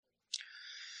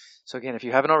So again, if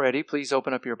you haven't already, please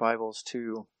open up your Bibles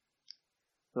to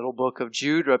the little book of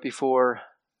Jude right before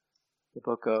the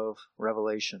book of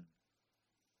Revelation.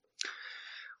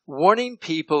 Warning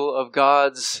people of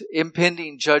God's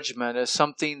impending judgment is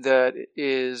something that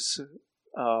is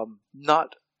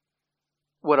not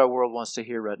what our world wants to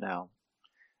hear right now.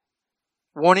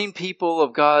 Warning people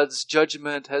of God's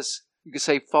judgment has, you could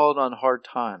say, fallen on hard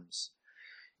times.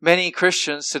 Many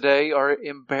Christians today are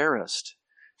embarrassed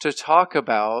to talk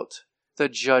about the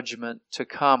judgment to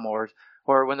come, or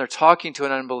when they're talking to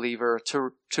an unbeliever,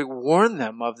 to warn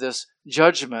them of this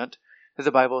judgment that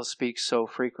the Bible speaks so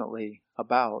frequently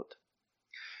about.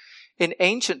 In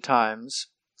ancient times,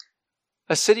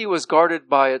 a city was guarded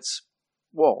by its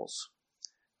walls.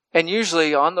 And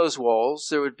usually on those walls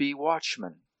there would be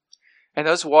watchmen. And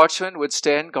those watchmen would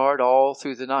stand guard all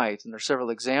through the night. And there are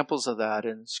several examples of that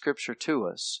in Scripture to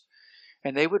us.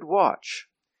 And they would watch.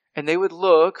 And they would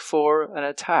look for an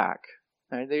attack.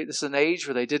 This is an age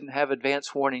where they didn't have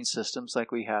advanced warning systems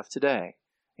like we have today.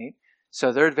 Right?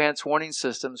 So their advanced warning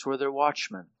systems were their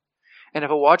watchmen. And if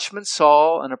a watchman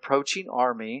saw an approaching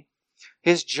army,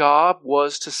 his job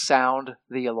was to sound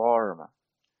the alarm.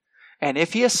 And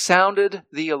if he has sounded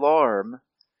the alarm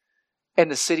and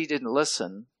the city didn't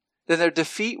listen, then their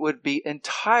defeat would be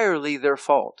entirely their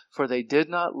fault, for they did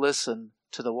not listen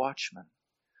to the watchman.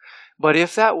 But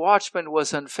if that watchman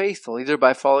was unfaithful, either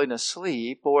by falling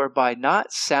asleep or by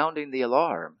not sounding the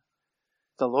alarm,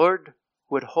 the Lord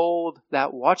would hold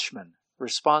that watchman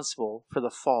responsible for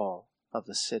the fall of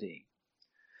the city.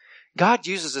 God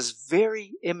uses this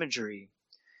very imagery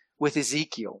with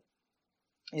Ezekiel.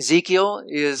 Ezekiel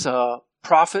is a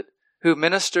prophet who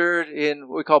ministered in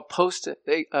what we call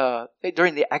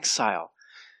during the exile.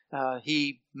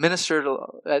 He ministered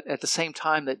at the same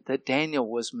time that Daniel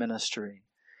was ministering.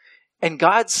 And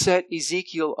God set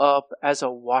Ezekiel up as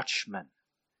a watchman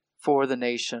for the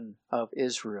nation of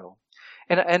Israel.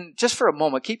 And just for a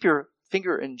moment, keep your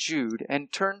finger in Jude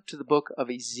and turn to the book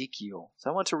of Ezekiel. So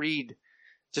I want to read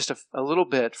just a little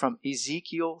bit from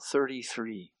Ezekiel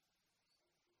 33.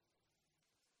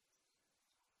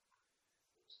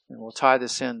 And we'll tie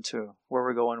this into where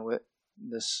we're going with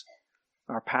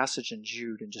our passage in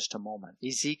Jude in just a moment.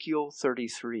 Ezekiel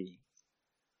 33.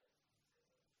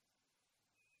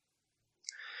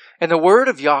 And the word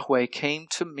of Yahweh came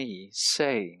to me,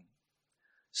 saying,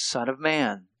 Son of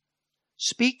man,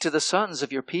 speak to the sons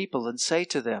of your people and say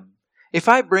to them, if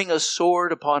I bring a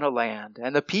sword upon a land,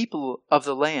 and the people of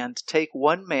the land take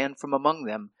one man from among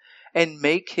them, and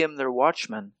make him their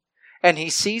watchman, and he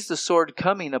sees the sword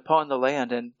coming upon the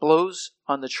land, and blows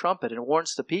on the trumpet, and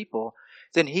warns the people,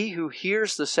 then he who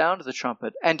hears the sound of the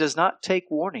trumpet, and does not take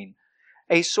warning,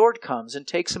 a sword comes and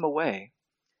takes him away.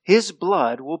 His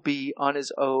blood will be on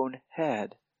his own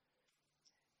head.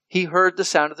 He heard the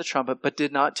sound of the trumpet, but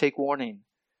did not take warning.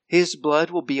 His blood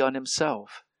will be on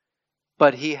himself.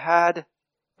 But had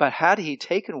he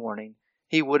taken warning,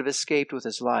 he would have escaped with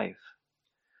his life.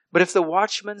 But if the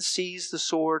watchman sees the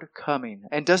sword coming,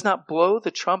 and does not blow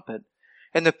the trumpet,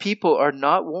 and the people are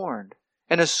not warned,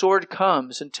 and a sword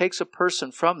comes and takes a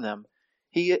person from them,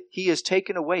 he is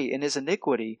taken away in his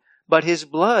iniquity, but his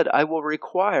blood I will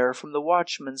require from the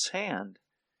watchman's hand.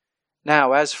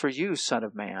 Now as for you, son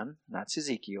of man, that's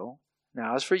Ezekiel,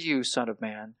 now as for you, son of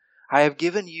man, I have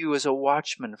given you as a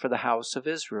watchman for the house of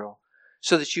Israel,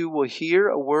 so that you will hear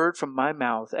a word from my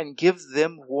mouth and give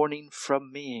them warning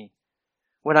from me.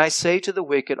 When I say to the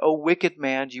wicked, O wicked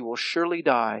man, you will surely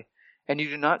die, and you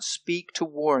do not speak to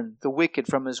warn the wicked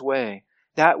from his way,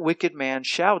 that wicked man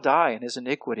shall die in his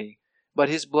iniquity, but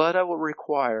his blood I will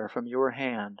require from your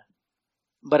hand.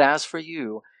 But as for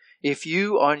you, if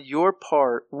you on your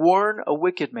part warn a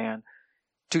wicked man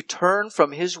to turn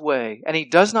from his way, and he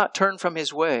does not turn from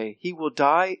his way, he will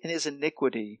die in his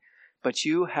iniquity, but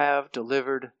you have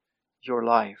delivered your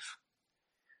life.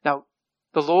 Now,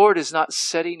 the Lord is not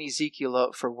setting Ezekiel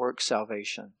up for work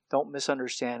salvation. Don't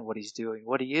misunderstand what he's doing.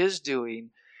 What he is doing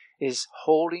is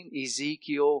holding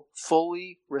Ezekiel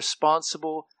fully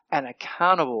responsible and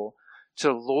accountable to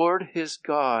the Lord his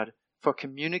God for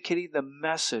communicating the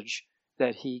message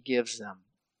that he gives them.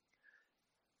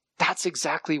 That's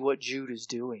exactly what Jude is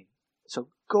doing. So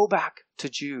go back to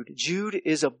Jude. Jude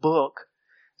is a book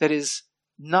that is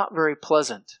not very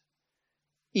pleasant.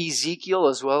 Ezekiel,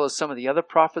 as well as some of the other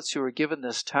prophets who were given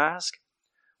this task,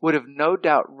 would have no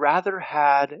doubt rather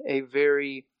had a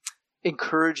very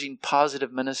encouraging,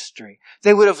 positive ministry.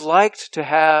 They would have liked to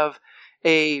have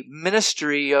a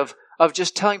ministry of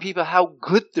just telling people how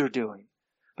good they're doing.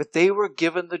 But they were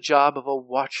given the job of a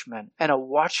watchman, and a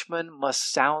watchman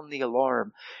must sound the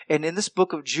alarm. And in this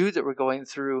book of Jude that we're going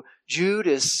through, Jude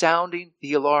is sounding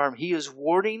the alarm. He is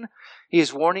warning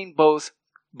both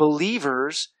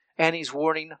believers and he's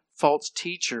warning false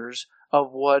teachers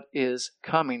of what is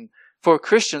coming. For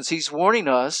Christians, he's warning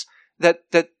us that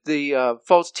the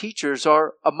false teachers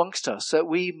are amongst us, that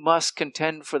we must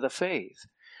contend for the faith.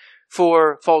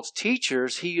 For false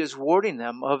teachers, he is warning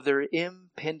them of their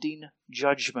impending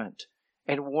judgment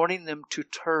and warning them to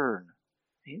turn.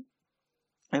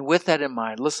 And with that in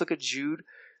mind, let's look at Jude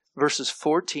verses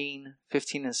 14,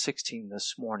 15, and 16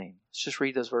 this morning. Let's just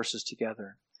read those verses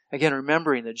together. Again,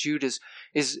 remembering that Jude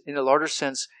is in a larger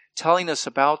sense telling us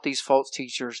about these false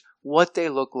teachers, what they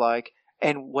look like,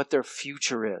 and what their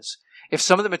future is. If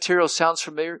some of the material sounds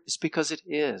familiar, it's because it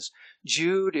is.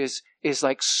 Jude is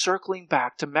like circling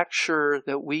back to make sure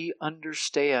that we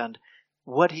understand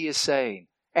what he is saying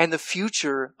and the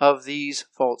future of these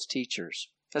false teachers.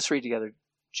 Let's read together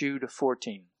Jude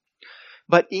 14.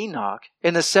 But Enoch,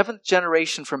 in the 7th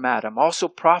generation from Adam, also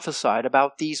prophesied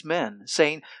about these men,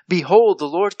 saying, Behold, the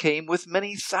Lord came with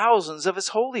many thousands of his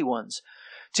holy ones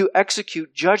to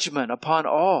execute judgment upon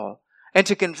all, and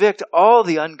to convict all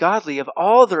the ungodly of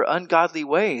all their ungodly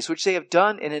ways, which they have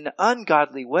done in an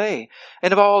ungodly way,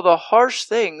 and of all the harsh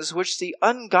things which the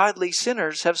ungodly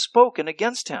sinners have spoken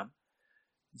against him.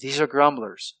 These are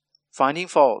grumblers, finding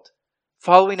fault,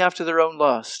 following after their own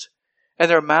lust, and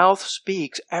their mouth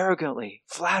speaks arrogantly,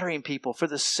 flattering people for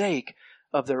the sake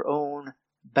of their own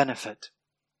benefit.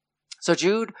 So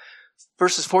Jude,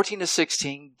 verses 14 to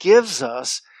 16, gives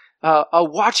us a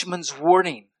watchman's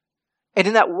warning. And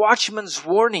in that watchman's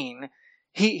warning,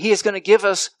 he is going to give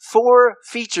us 4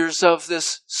 features of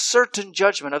this certain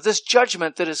judgment, of this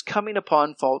judgment that is coming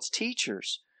upon false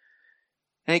teachers.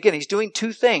 And again, he's doing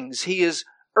 2 things. He is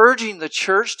urging the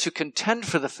church to contend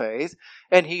for the faith,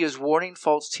 and he is warning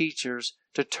false teachers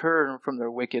to turn from their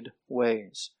wicked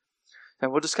ways.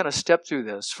 And we'll just kind of step through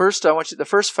this. First, the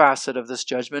first facet of this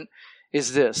judgment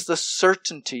is this, the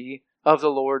certainty of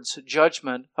the Lord's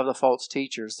judgment of the false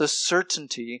teachers. The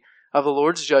certainty of the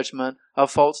Lord's judgment of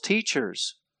false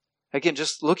teachers. Again,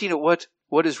 just looking at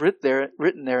what is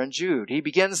written there in Jude. He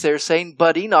begins there saying,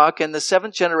 But Enoch in the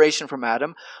 7th generation from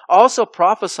Adam also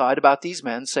prophesied about these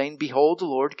men, saying, Behold, the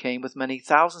Lord came with many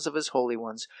thousands of his holy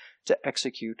ones to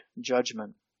execute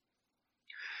judgment.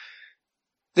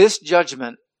 This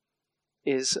judgment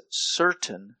is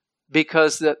certain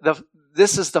because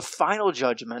this is the final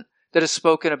judgment that is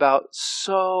spoken about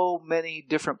so many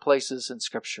different places in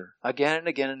Scripture, again and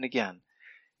again and again.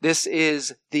 This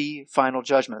is the final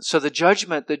judgment. So the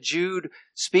judgment that Jude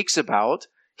speaks about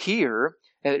here,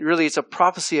 and really it's a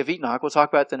prophecy of Enoch, we'll talk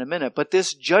about that in a minute, but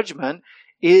this judgment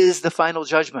is the final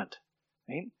judgment.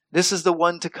 Right? This is the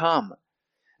one to come.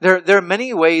 There are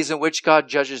many ways in which God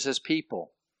judges his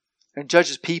people, and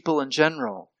judges people in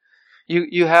general.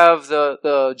 You have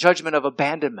the judgment of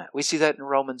abandonment. We see that in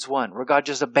Romans 1, where God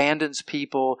just abandons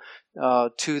people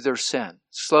to their sin,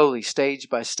 slowly, stage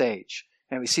by stage.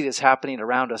 And we see this happening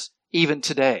around us even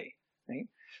today. Right?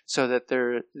 So that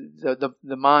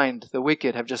the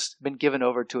wicked have just been given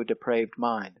over to a depraved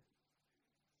mind.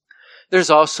 There's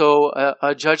also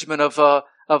a judgment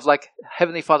of like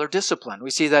Heavenly Father discipline.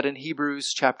 We see that in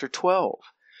Hebrews chapter 12.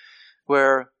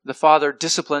 Where the Father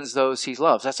disciplines those he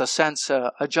loves. That's a sense,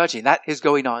 a judging. That is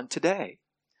going on today.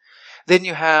 Then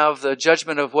you have the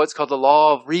judgment of what's called the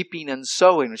law of reaping and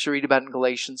sowing, which you read about in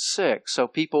Galatians 6. So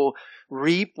people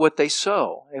reap what they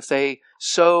sow. If they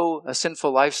sow a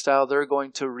sinful lifestyle, they're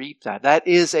going to reap that. That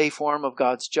is a form of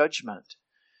God's judgment.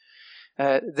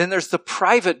 Then there's the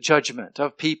private judgment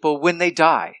of people when they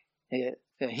die.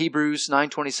 Hebrews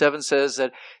 9:27 says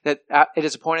that it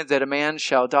is appointed that a man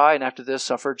shall die and after this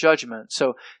suffer judgment.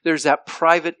 So there's that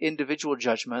private individual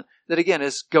judgment that again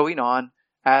is going on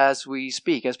as we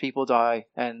speak, as people die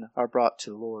and are brought to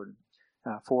the Lord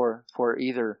for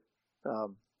either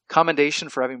commendation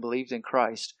for having believed in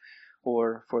Christ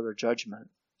or for their judgment.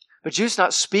 But Jude's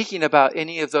not speaking about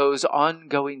any of those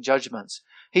ongoing judgments.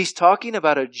 He's talking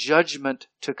about a judgment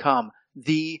to come,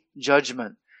 the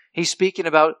judgment. He's speaking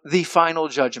about the final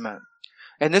judgment.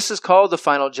 And this is called the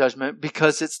final judgment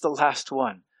because it's the last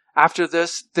one. After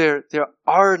this, there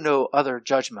are no other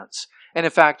judgments. And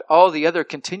in fact, all the other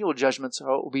continual judgments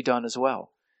will be done as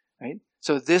well. Right?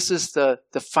 So this is the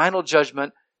final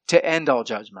judgment to end all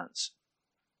judgments.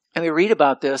 And we read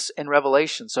about this in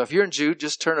Revelation. So if you're in Jude,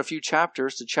 just turn a few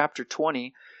chapters to chapter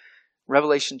 20,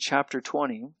 Revelation chapter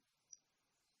 20.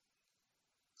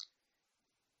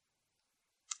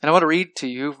 And I want to read to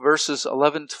you verses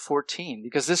 11 to 14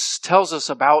 because this tells us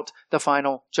about the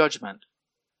final judgment.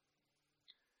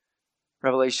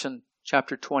 Revelation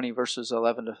chapter 20, verses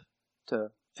 11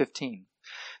 to 15.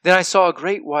 Then I saw a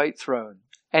great white throne,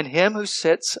 and him who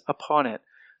sits upon it,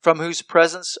 from whose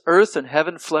presence earth and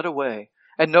heaven fled away,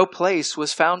 and no place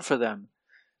was found for them.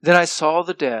 Then I saw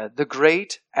the dead, the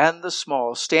great and the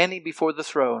small, standing before the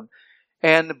throne,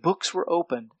 and books were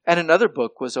opened, and another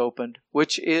book was opened,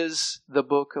 which is the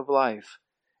book of life.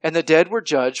 And the dead were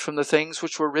judged from the things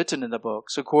which were written in the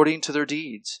books, according to their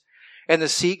deeds. And the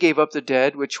sea gave up the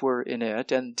dead which were in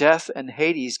it, and death and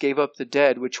Hades gave up the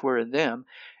dead which were in them,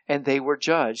 and they were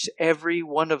judged, every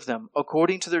one of them,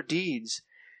 according to their deeds.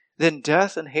 Then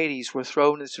death and Hades were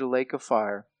thrown into the lake of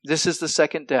fire. This is the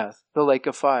second death, the lake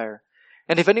of fire.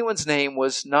 And if anyone's name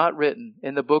was not written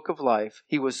in the book of life,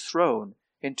 he was thrown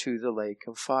into the lake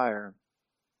of fire.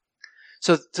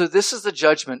 So this is the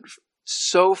judgment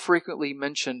so frequently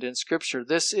mentioned in Scripture.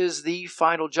 This is the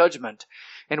final judgment.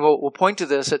 And we'll point to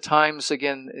this at times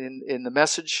again in the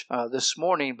message this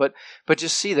morning, but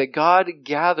just see that God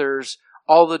gathers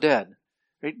all the dead.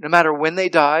 Right? No matter when they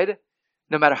died,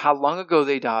 no matter how long ago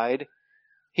they died,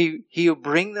 He'll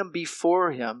bring them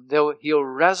before Him. He'll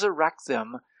resurrect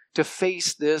them to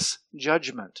face this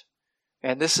judgment.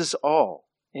 And this is all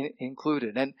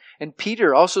included. And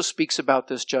Peter also speaks about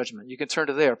this judgment. You can turn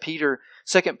to there.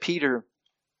 2 Peter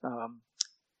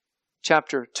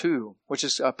chapter 2, which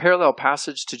is a parallel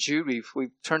passage to Jude.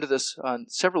 We've turned to this on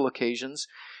several occasions.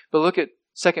 But look at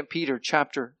 2 Peter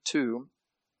chapter 2,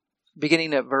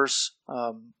 beginning at verse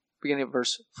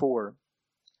 4.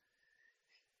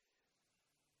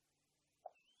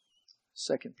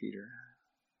 2 Peter.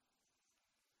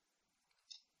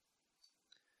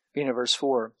 Beginning at verse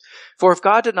 4. For if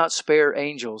God did not spare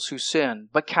angels who sinned,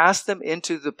 but cast them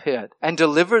into the pit, and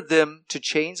delivered them to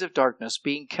chains of darkness,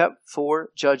 being kept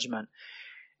for judgment,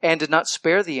 and did not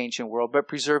spare the ancient world, but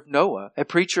preserved Noah, a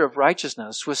preacher of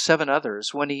righteousness, with 7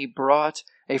 others, when He brought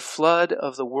a flood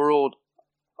of the world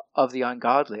of the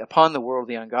ungodly, upon the world of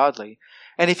the ungodly.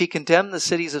 And if He condemned the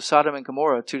cities of Sodom and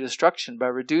Gomorrah to destruction by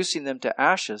reducing them to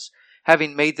ashes,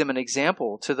 having made them an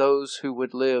example to those who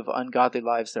would live ungodly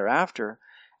lives thereafter,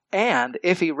 and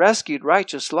if He rescued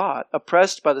righteous Lot,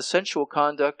 oppressed by the sensual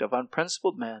conduct of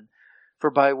unprincipled men,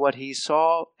 for by what he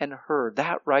saw and heard,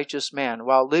 that righteous man,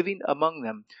 while living among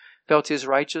them, felt his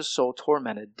righteous soul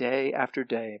tormented day after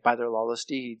day by their lawless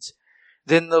deeds,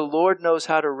 then the Lord knows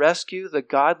how to rescue the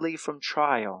godly from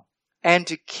trial, and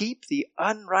to keep the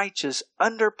unrighteous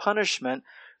under punishment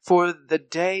for the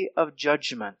day of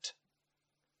judgment.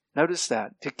 Notice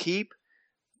that, to keep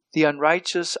the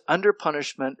unrighteous under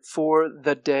punishment for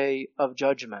the day of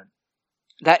judgment.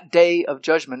 That day of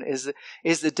judgment is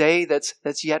the day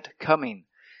that's yet coming.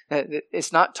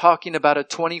 It's not talking about a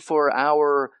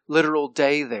 24-hour literal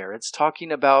day there. It's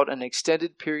talking about an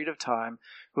extended period of time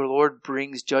where the Lord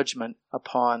brings judgment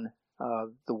upon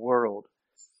the world.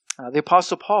 The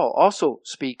Apostle Paul also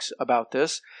speaks about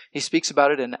this. He speaks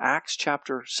about it in Acts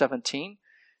chapter 17.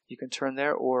 You can turn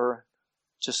there or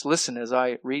just listen as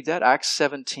I read that. Acts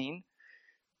 17.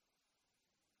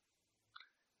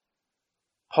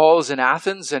 Paul is in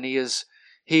Athens and he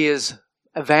is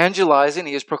evangelizing.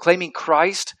 He is proclaiming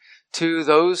Christ to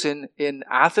those in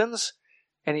Athens.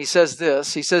 And he says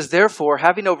this. He says, therefore,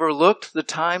 having overlooked the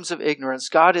times of ignorance,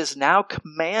 God is now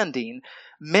commanding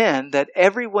men that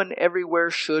everyone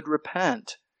everywhere should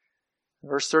repent.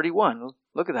 Verse 31,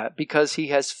 look at that. Because He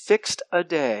has fixed a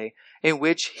day in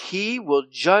which He will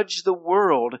judge the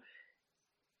world.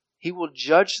 He will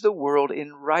judge the world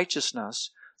in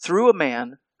righteousness through a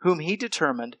man whom He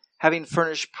determined, having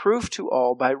furnished proof to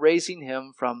all by raising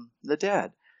Him from the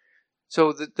dead.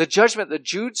 So the judgment that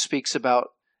Jude speaks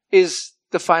about is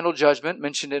the final judgment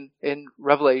mentioned in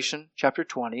Revelation chapter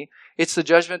 20. It's the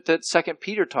judgment that 2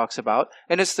 Peter talks about,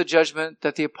 and it's the judgment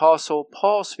that the Apostle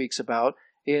Paul speaks about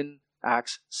in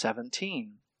Acts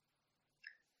 17.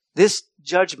 This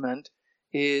judgment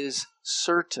is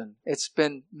certain. It's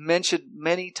been mentioned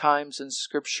many times in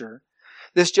Scripture.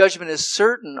 This judgment is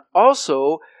certain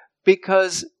also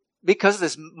because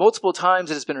this multiple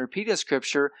times it has been repeated in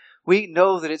Scripture, we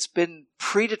know that it's been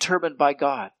predetermined by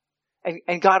God.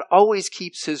 And God always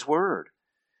keeps His word.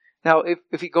 Now,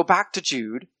 if we go back to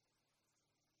Jude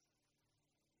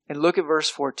and look at verse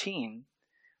 14,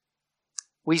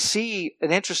 we see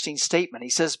an interesting statement. He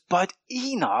says, but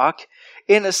Enoch,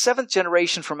 in the 7th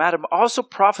generation from Adam, also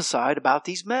prophesied about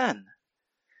these men.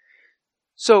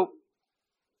 So,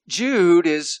 Jude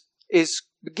is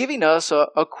giving us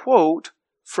a quote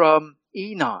from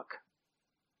Enoch.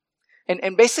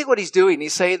 And basically what he's doing,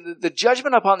 he's saying that the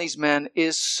judgment upon these men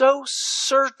is so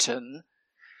certain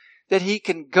that he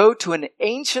can go to an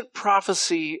ancient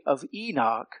prophecy of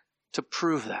Enoch to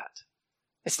prove that.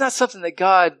 It's not something that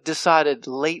God decided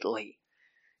lately.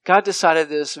 God decided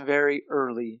this very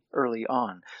early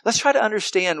on. Let's try to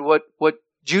understand what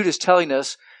Jude is telling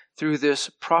us through this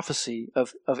prophecy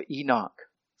of Enoch.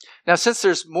 Now, since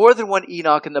there's more than one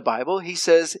Enoch in the Bible, he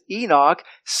says Enoch,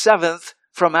 seventh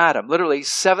from Adam. Literally,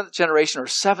 seventh generation or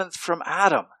seventh from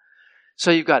Adam. So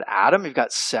you've got Adam, you've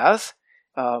got Seth.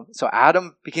 So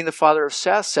Adam became the father of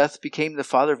Seth. Seth became the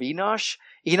father of Enosh.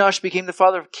 Enosh became the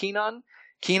father of Kenan.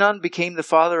 Kenan became the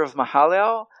father of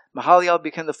Mahalalel. Mahalalel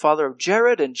became the father of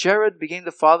Jared, and Jared became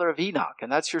the father of Enoch.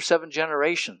 And that's your 7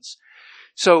 generations.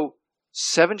 So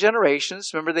 7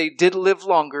 generations. Remember, they did live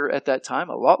longer at that time,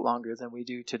 a lot longer than we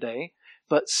do today.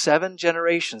 But 7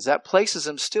 generations. That places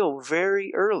them still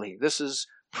very early. This is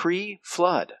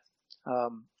pre-flood.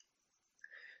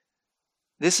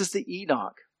 This is the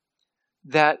Enoch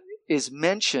that is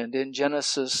mentioned in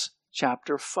Genesis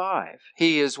chapter 5.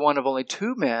 He is one of only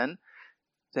 2 men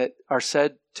that are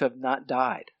said to have not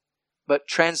died, but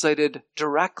translated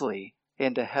directly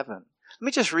into heaven. Let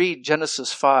me just read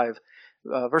Genesis 5,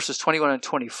 verses 21 and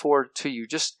 24 to you,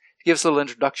 just to give us a little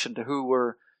introduction to who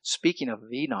we're speaking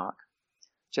of Enoch.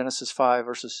 Genesis 5,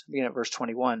 beginning at verse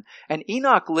 21. And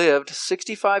Enoch lived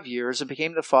 65 years and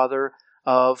became the father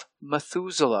of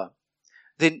Methuselah.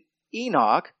 Then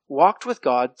Enoch walked with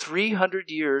God 300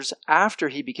 years after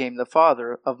he became the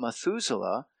father of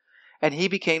Methuselah, and he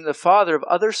became the father of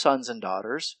other sons and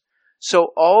daughters.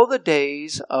 So all the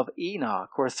days of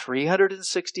Enoch were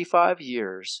 365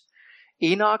 years.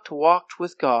 Enoch walked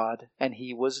with God, and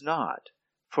he was not,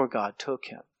 for God took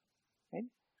him. Okay?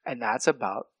 And that's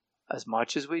about as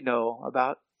much as we know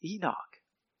about Enoch.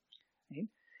 Okay?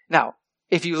 Now,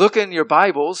 if you look in your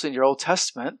Bibles, in your Old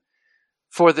Testament,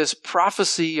 for this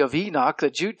prophecy of Enoch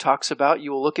that Jude talks about,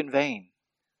 you will look in vain.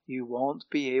 You won't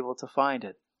be able to find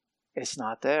it. It's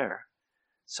not there.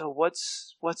 So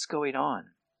what's going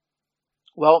on?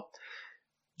 Well,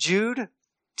 Jude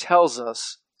tells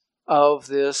us of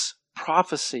this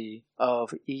prophecy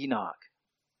of Enoch.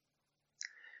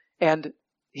 And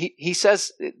he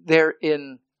says there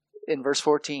in verse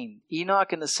 14,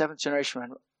 Enoch in the 7th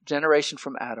generation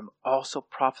from Adam also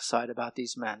prophesied about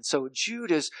these men. So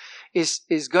Jude is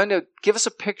going to give us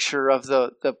a picture of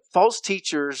the false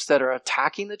teachers that are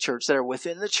attacking the church, that are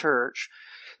within the church,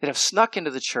 that have snuck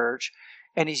into the church,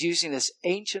 and he's using this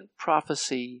ancient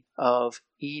prophecy of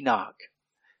Enoch.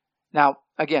 Now,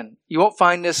 again, you won't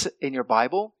find this in your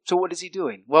Bible, so what is he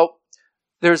doing? Well,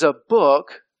 there's a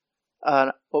book,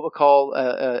 what we'll call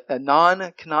a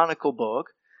non-canonical book,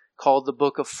 called the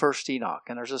book of First Enoch.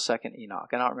 And there's a second Enoch.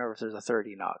 I don't remember if there's a third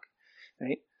Enoch.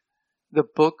 Right? The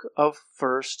book of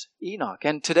First Enoch.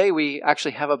 And today we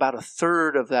actually have about a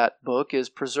third of that book is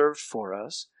preserved for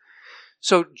us.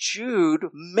 So Jude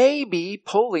may be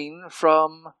pulling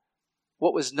from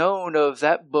what was known of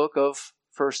that book of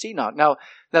First Enoch. Now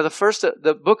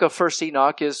the book of First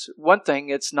Enoch is one thing,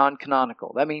 it's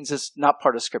non-canonical. That means it's not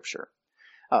part of Scripture.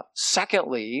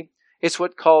 Secondly, it's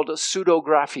what's called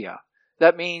pseudographia.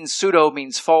 That means pseudo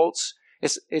means false.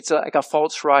 It's like a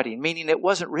false writing, meaning it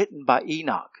wasn't written by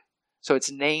Enoch. So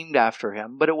it's named after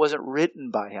him, but it wasn't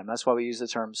written by him. That's why we use the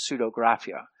term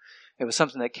pseudographia. It was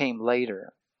something that came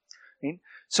later. Okay?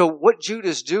 So what Jude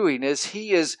is doing is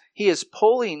he is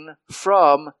pulling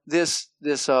from this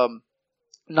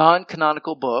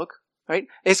non-canonical book, right?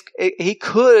 He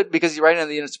could, because he's writing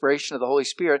under the inspiration of the Holy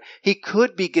Spirit, he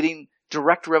could be getting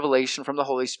direct revelation from the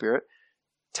Holy Spirit,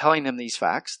 telling him these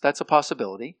facts. That's a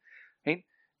possibility. Right?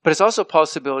 But it's also a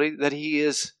possibility that he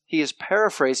is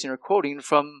paraphrasing or quoting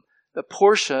from the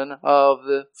portion of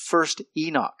the first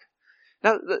Enoch.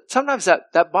 Now, sometimes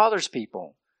that bothers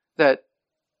people, that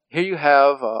here you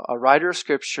have a writer of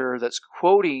Scripture that's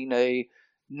quoting a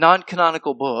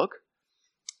non-canonical book,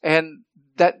 and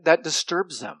that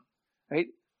disturbs them. Right?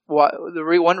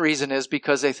 One reason is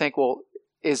because they think, well,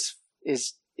 is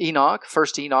Enoch,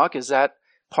 first Enoch, is that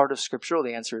part of Scripture? Well,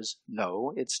 the answer is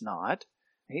no, it's not.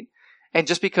 Right? And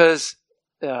just because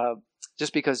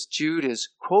Jude is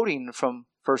quoting from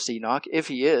First Enoch, if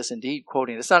he is indeed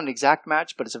quoting, it's not an exact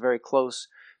match, but it's very close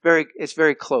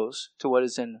to what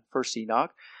is in First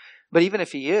Enoch. But even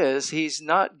if he is, he's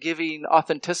not giving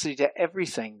authenticity to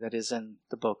everything that is in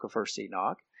the book of First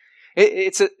Enoch.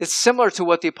 It's similar to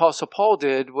what the Apostle Paul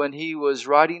did when he was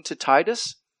writing to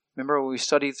Titus. Remember when we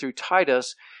studied through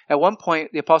Titus, at one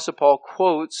point the Apostle Paul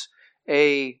quotes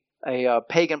a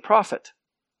pagan prophet,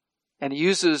 and he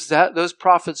uses those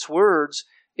prophets' words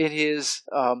in his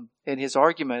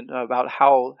argument about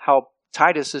how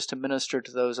Titus is to minister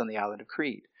to those on the island of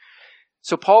Crete.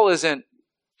 So Paul isn't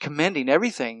commending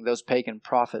everything those pagan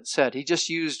prophets said. He just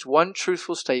used one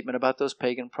truthful statement about those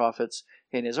pagan prophets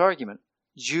in his argument.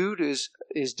 Jude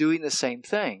is doing the same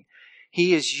thing.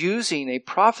 He is using a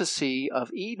prophecy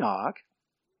of Enoch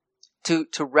to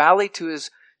rally to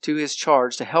his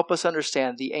charge, to help us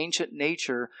understand the ancient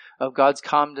nature of God's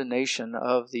condemnation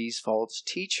of these false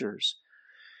teachers.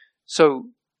 So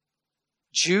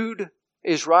Jude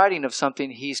is writing of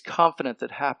something he's confident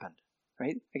that happened.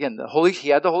 Right? Again, he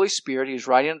had the Holy Spirit. He was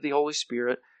writing under the Holy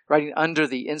Spirit, writing under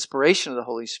the inspiration of the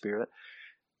Holy Spirit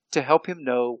to help him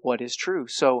know what is true.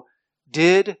 So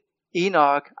did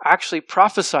Enoch actually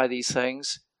prophesy these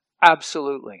things?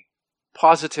 Absolutely.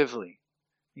 Positively.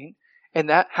 And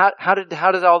that how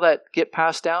did all that get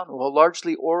passed down? Well,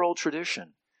 largely oral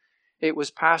tradition. It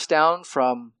was passed down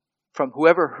from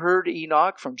whoever heard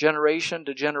Enoch from generation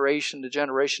to generation to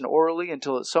generation orally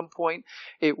until at some point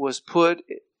it was put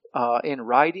in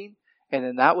writing, and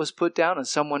then that was put down and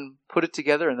someone put it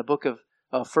together in the book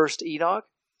of First Enoch.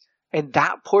 And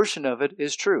that portion of it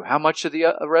is true. How much of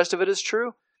the rest of it is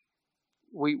true?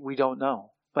 We don't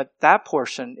know. But that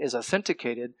portion is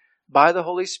authenticated by the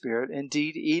Holy Spirit.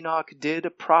 Indeed, Enoch did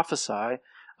prophesy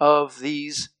of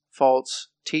these false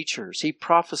teachers. He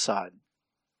prophesied.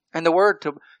 And the word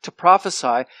to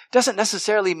prophesy doesn't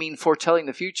necessarily mean foretelling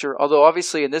the future, although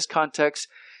obviously in this context,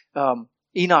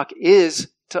 Enoch is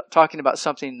talking about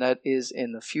something that is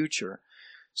in the future.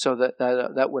 So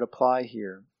that would apply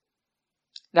here.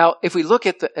 Now, if we look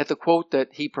at the quote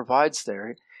that he provides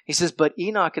there, he says, "But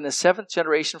Enoch in the 7th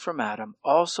generation from Adam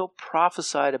also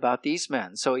prophesied about these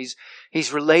men." So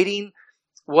he's relating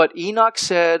what Enoch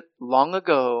said long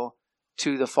ago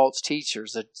to the false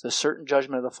teachers, the certain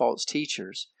judgment of the false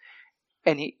teachers.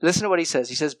 And listen to what he says.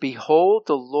 He says, "Behold,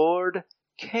 the Lord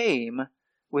came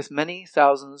with many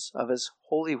thousands of his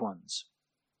holy ones."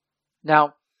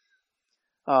 Now,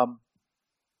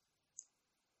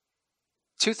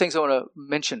 two things I want to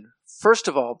mention. First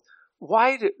of all,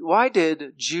 why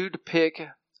did Jude pick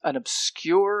an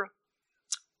obscure,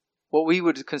 what we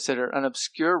would consider an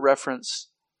obscure reference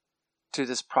to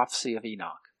this prophecy of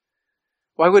Enoch?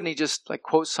 Why wouldn't he just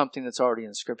quote something that's already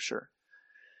in Scripture?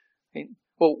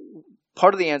 Well,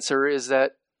 part of the answer is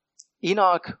that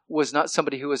Enoch was not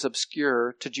somebody who was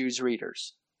obscure to Jude's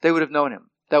readers. They would have known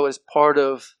him. That was part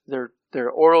of their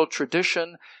oral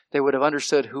tradition. They would have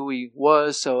understood who he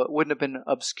was, so it wouldn't have been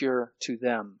obscure to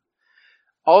them.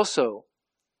 Also,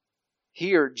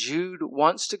 here Jude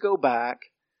wants to go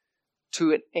back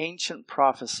to an ancient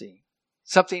prophecy,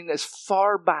 something as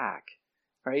far back,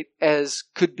 right, as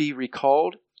could be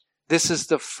recalled. This is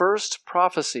the first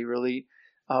prophecy, really,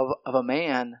 of a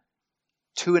man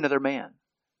to another man.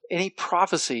 Any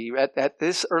prophecy at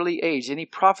this early age, any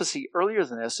prophecy earlier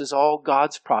than this is all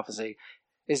God's prophecy,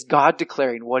 is God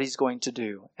declaring what he's going to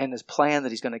do and his plan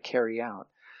that he's going to carry out.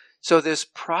 So this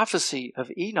prophecy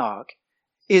of Enoch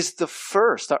is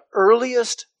the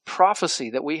earliest prophecy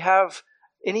that we have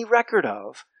any record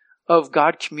of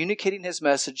God communicating his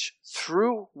message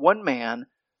through one man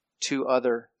to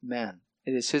other men.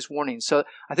 It is his warning. So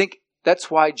I think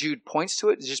that's why Jude points to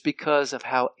it, just because of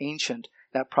how ancient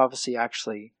that prophecy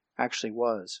actually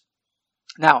was.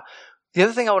 Now, the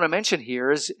other thing I want to mention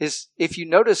here is if you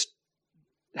notice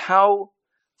how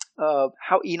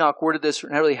Enoch worded this,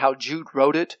 not really how Jude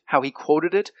wrote it, how he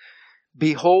quoted it.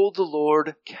 "Behold, the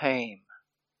Lord came."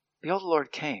 Behold, the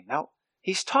Lord came. Now,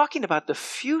 he's talking about the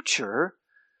future,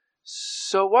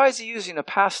 so why is he using a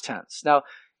past tense? Now,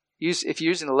 if you're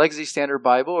using the Legacy Standard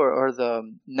Bible or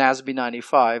the NASB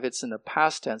 95, it's in the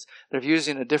past tense. But if you're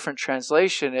using a different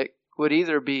translation, it would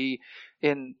either be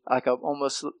in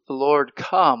almost "the Lord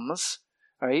comes,"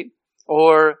 right?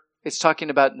 Or it's talking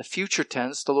about in the future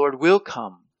tense, "the Lord will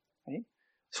come." Right?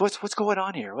 So what's going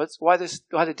on here? Why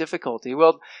the difficulty?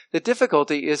 Well, the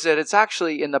difficulty is that it's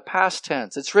actually in the past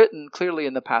tense. It's written clearly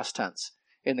in the past tense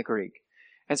in the Greek.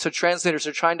 And so translators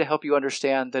are trying to help you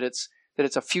understand that it's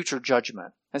a future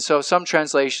judgment. And so some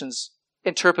translations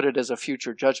interpret it as a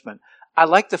future judgment. I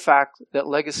like the fact that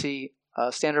Legacy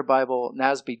Standard Bible,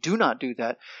 NASB do not do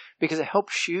that, because it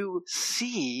helps you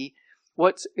see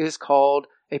what is called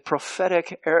a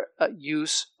prophetic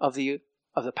use of the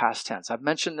past tense. I've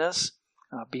mentioned this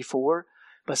before,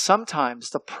 but sometimes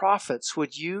the prophets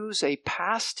would use a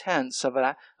past tense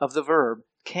of the verb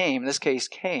came, in this case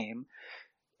came,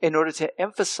 in order to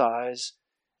emphasize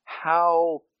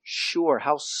how sure,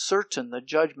 how certain the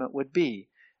judgment would be.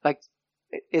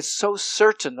 It's so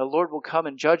certain the Lord will come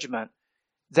in judgment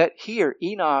that here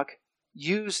Enoch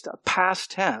used a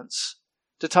past tense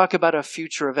to talk about a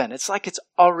future event. It's like it's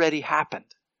already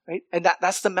happened, right? And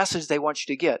that's the message they want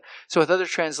you to get. So with other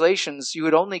translations, you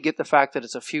would only get the fact that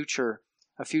it's a future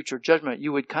judgment.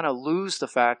 You would kind of lose the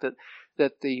fact that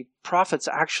that the prophets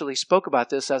actually spoke about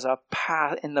this as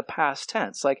in the past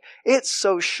tense. Like, it's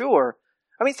so sure.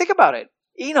 I mean, think about it.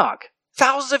 Enoch,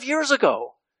 thousands of years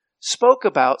ago, spoke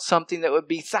about something that would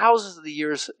be thousands of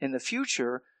years in the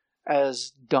future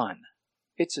as done.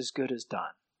 It's as good as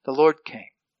done. The Lord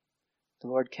came. The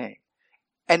Lord came.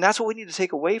 And that's what we need to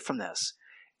take away from this.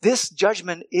 This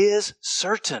judgment is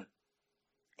certain.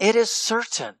 It is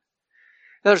certain.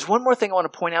 Now, there's one more thing I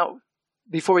want to point out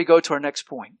before we go to our next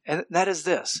point, and that is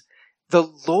this. The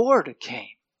Lord came.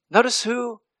 Notice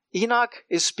who Enoch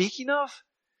is speaking of,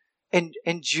 and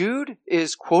Jude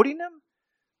is quoting him.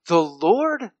 The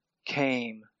Lord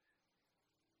came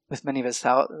with many of his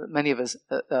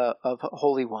of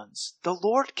holy ones. The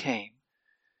Lord came.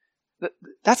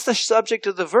 That's the subject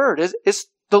of the verse. It's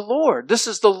the Lord. This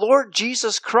is the Lord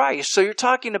Jesus Christ. So you're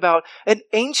talking about an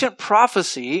ancient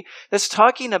prophecy that's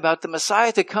talking about the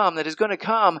Messiah to come, that is going to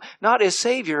come not as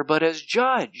Savior, but as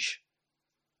Judge.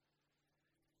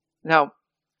 Now,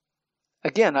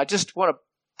 again, I just want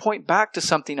to point back to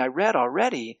something I read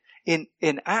already in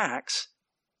Acts.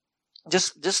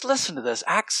 Just listen to this.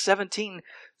 Acts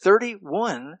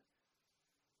 17:31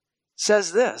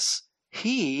 says this.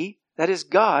 He, that is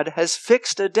God, has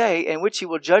fixed a day in which he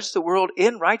will judge the world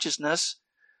in righteousness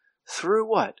through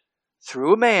what?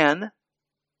 Through a man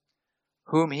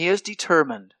whom he has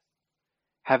determined,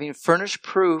 having furnished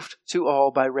proof to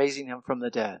all by raising him from the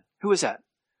dead. Who is that?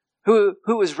 Who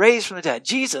was raised from the dead?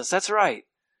 Jesus, that's right.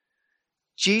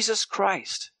 Jesus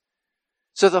Christ.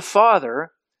 So the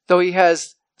Father, though he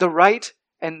has the right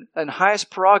and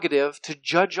highest prerogative to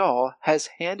judge all, has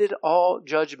handed all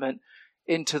judgment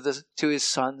to his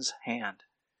Son's hand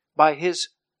by his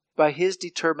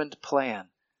determined plan.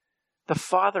 The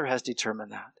Father has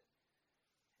determined that.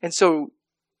 And so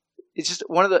it's just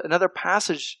another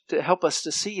passage to help us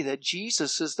to see that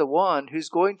Jesus is the one who's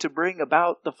going to bring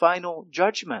about the final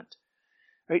judgment.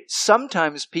 Right?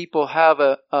 Sometimes people have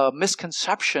a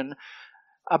misconception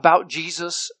about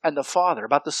Jesus and the Father,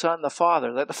 about the Son and the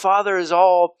Father, that the Father is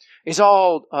all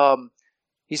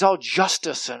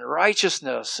justice and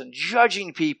righteousness and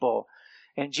judging people,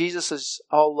 and Jesus is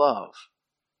all love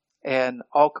and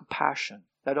all compassion.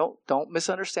 Now don't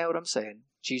misunderstand what I'm saying.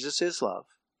 Jesus is love,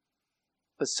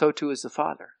 but so too is the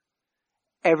Father.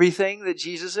 Everything that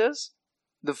Jesus is,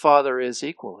 the Father is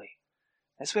equally.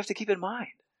 That's what we have to keep in mind.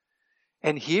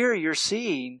 And here you're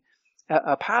seeing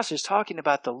a passage talking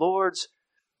about the Lord's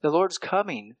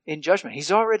coming in judgment.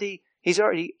 He already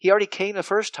came the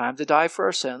first time to die for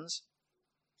our sins,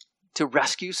 to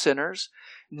rescue sinners.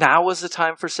 Now is the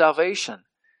time for salvation.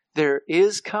 There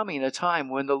is coming a time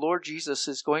when the Lord Jesus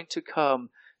is going to come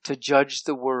to judge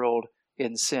the world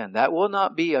in sin. That will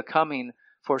not be a coming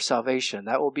for salvation.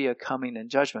 That will be a coming in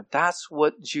judgment. That's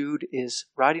what Jude is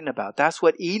writing about. That's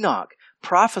what Enoch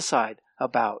prophesied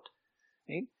about.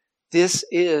 Right? This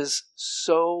is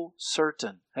so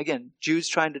certain. Again, Jude's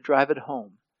trying to drive it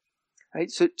home.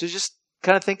 Right? So to just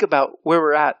kind of think about where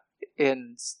we're at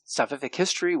in salvific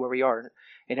history, where we are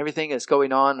in everything that's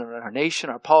going on in our nation,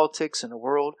 our politics, and the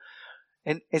world.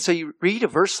 And so you read a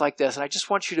verse like this, and I just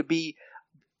want you to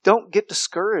don't get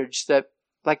discouraged that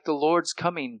like the Lord's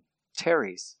coming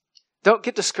tarries. Don't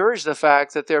get discouraged the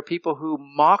fact that there are people who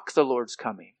mock the Lord's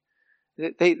coming.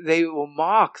 They will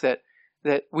mock that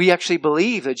we actually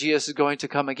believe that Jesus is going to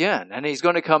come again. And he's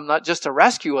going to come not just to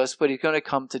rescue us, but he's going to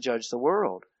come to judge the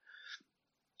world.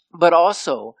 But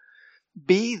also,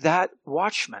 be that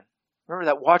watchman. Remember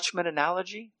that watchman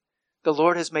analogy? The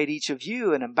Lord has made each of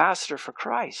you an ambassador for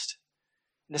Christ.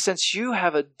 In a sense, you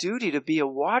have a duty to be a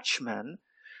watchman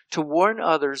to warn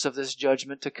others of this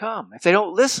judgment to come. If they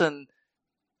don't listen,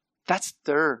 that's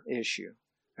their issue,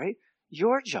 right?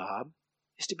 Your job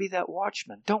is to be that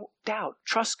watchman. Don't doubt.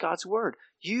 Trust God's word.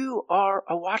 You are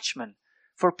a watchman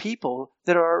for people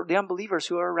that are the unbelievers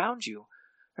who are around you,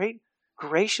 right?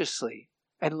 Graciously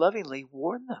and lovingly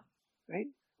warn them, right?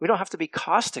 We don't have to be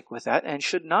caustic with that and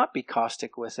should not be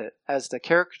caustic with it as the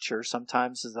caricature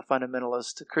sometimes is the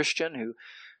fundamentalist Christian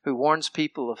who warns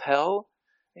people of hell.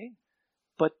 Right?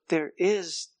 But there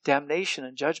is damnation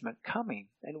and judgment coming,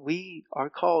 and we are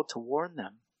called to warn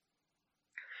them.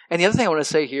 And the other thing I want to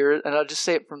say here, and I'll just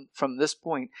say it from this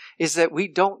point, is that we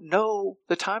don't know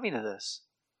the timing of this.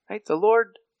 Right? The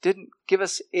Lord didn't give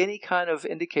us any kind of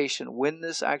indication when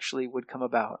this actually would come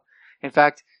about. In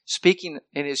fact, speaking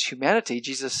in his humanity,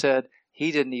 Jesus said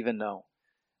he didn't even know.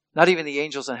 Not even the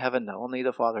angels in heaven know. Only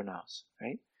the Father knows.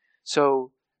 Right?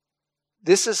 So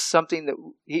this is something that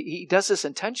he does this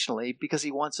intentionally because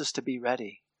he wants us to be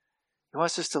ready. He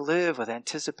wants us to live with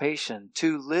anticipation,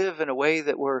 to live in a way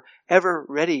that we're ever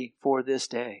ready for this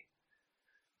day.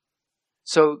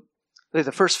 So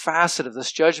The first facet of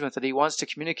this judgment that he wants to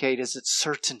communicate is its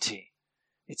certainty.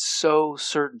 It's so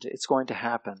certain it's going to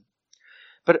happen.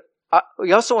 But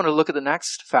we also want to look at the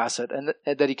next facet and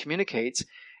that he communicates.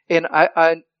 And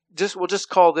we'll just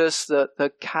call this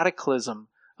the cataclysm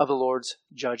of the Lord's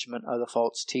judgment of the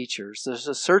false teachers. There's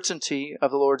a certainty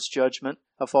of the Lord's judgment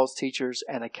of false teachers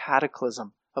and a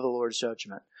cataclysm of the Lord's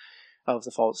judgment of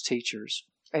the false teachers.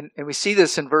 And we see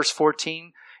this in verse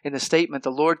 14 in the statement,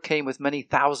 the Lord came with many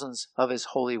thousands of his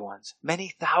holy ones.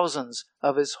 Many thousands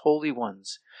of his holy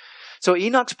ones. So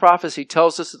Enoch's prophecy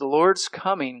tells us that the Lord's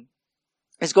coming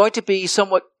is going to be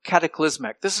somewhat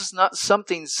cataclysmic. This is not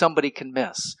something somebody can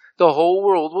miss. The whole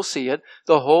world will see it.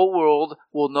 The whole world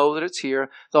will know that it's here.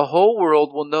 The whole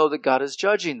world will know that God is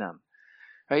judging them.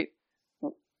 Right?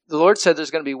 The Lord said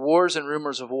there's going to be wars and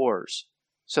rumors of wars.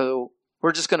 So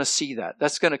we're just going to see that.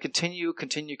 That's going to continue.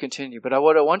 But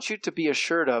what I want you to be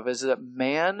assured of is that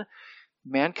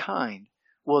mankind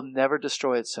will never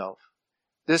destroy itself.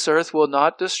 This earth will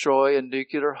not be destroyed in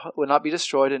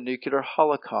nuclear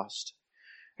holocaust.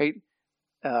 Right?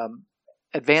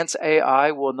 Advanced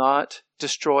AI will not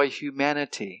destroy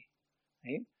humanity.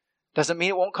 Right? Doesn't mean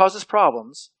it won't cause us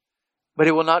problems, but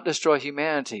it will not destroy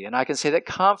humanity. And I can say that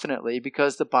confidently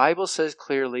because the Bible says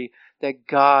clearly that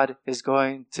God is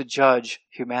going to judge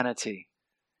humanity.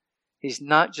 He's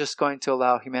not just going to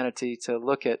allow humanity to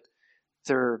look at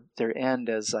their end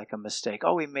as like a mistake.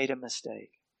 Oh, we made a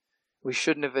mistake. We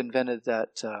shouldn't have invented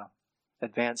that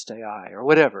advanced AI or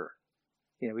whatever.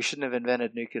 We shouldn't have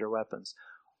invented nuclear weapons.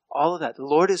 All of that. The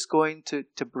Lord is going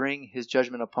to bring his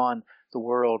judgment upon the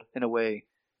world in a way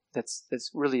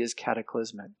that's really is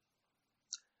cataclysmic.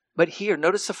 But here,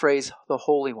 notice the phrase, the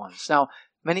holy ones. Now,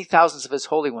 many thousands of his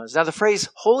holy ones. Now, the phrase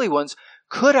holy ones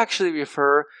could actually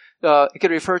refer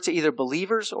to either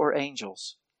believers or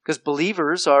angels. Because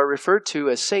believers are referred to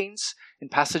as saints in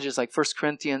passages like 1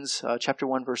 Corinthians chapter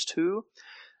 1, verse 2.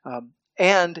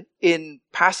 And in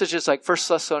passages like 1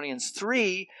 Thessalonians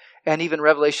 3 and even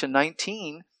Revelation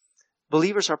 19,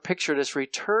 believers are pictured as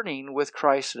returning with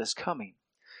Christ at his coming.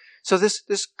 So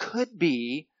this could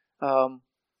be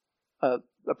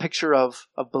a picture of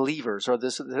believers, or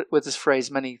with this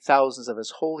phrase, many thousands of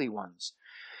his holy ones.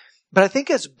 But I think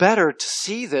it's better to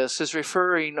see this as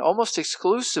referring almost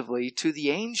exclusively to the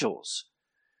angels.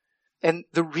 And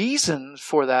the reason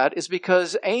for that is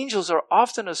because angels are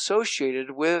often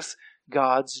associated with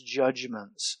God's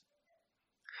judgments.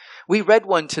 We read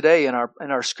one today in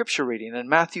our scripture reading in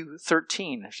Matthew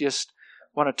 13. If you just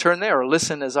want to turn there or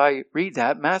listen as I read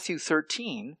that, Matthew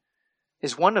 13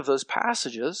 is one of those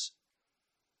passages.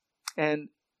 And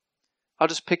I'll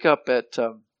just pick up at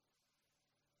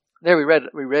there. We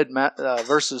read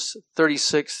verses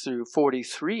 36 through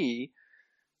 43,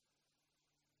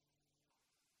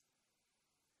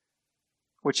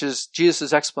 which is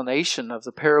Jesus' explanation of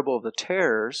the parable of the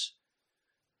tares.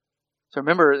 So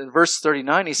remember, in verse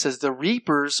 39, he says, the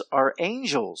reapers are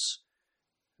angels.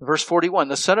 Verse 41,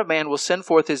 the Son of Man will send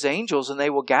forth his angels, and they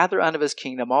will gather out of his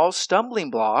kingdom all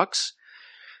stumbling blocks.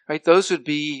 Right? Those would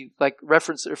be like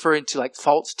referring to like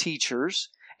false teachers,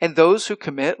 and those who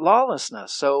commit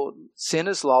lawlessness. So sin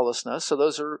is lawlessness. So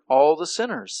those are all the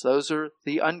sinners. Those are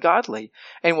the ungodly.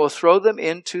 And will throw them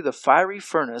into the fiery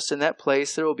furnace. In that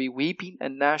place there will be weeping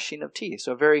and gnashing of teeth.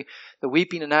 So the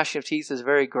weeping and gnashing of teeth is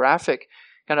very graphic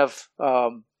kind of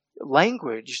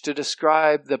language to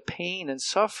describe the pain and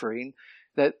suffering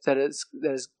that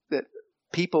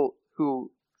people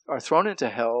who are thrown into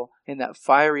hell in that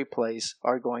fiery place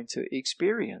are going to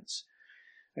experience.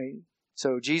 Right?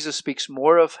 So Jesus speaks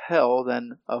more of hell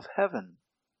than of heaven.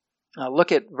 Now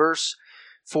look at verse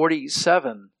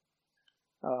 47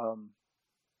 of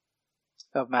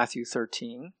Matthew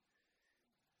 13.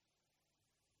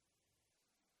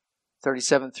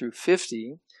 37 through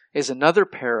 50 is another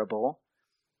parable.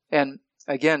 And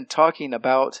again, talking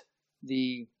about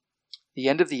the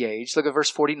end of the age. Look at verse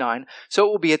 49. So it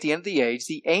will be at the end of the age,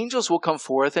 the angels will come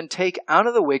forth and take out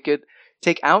the wicked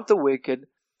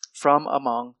from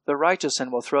among the righteous,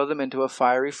 and will throw them into a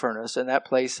fiery furnace. In that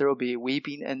place there will be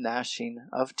weeping and gnashing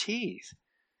of teeth.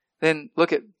 Then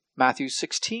look at Matthew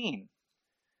 16.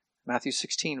 Matthew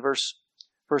 16, verse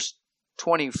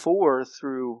 24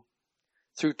 through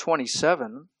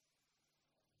 27.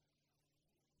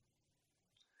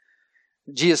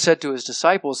 Jesus said to his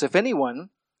disciples, If anyone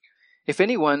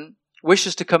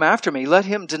wishes to come after me, let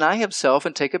him deny himself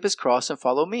and take up his cross and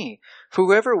follow me. For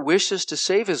whoever wishes to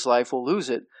save his life will lose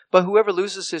it, but whoever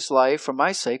loses his life for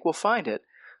my sake will find it.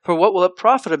 For what will it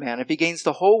profit a man if he gains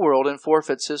the whole world and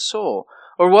forfeits his soul?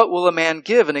 Or what will a man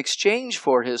give in exchange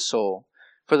for his soul?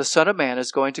 For the Son of Man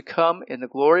is going to come in the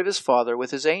glory of his Father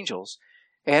with his angels,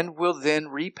 and will then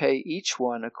repay each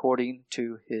one according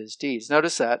to his deeds.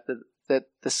 Notice that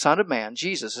the Son of Man,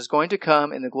 Jesus, is going to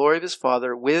come in the glory of his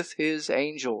Father with his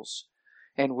angels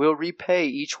and will repay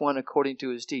each one according to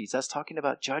his deeds. That's talking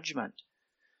about judgment.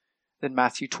 Then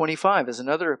Matthew 25 is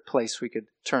another place we could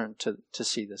turn to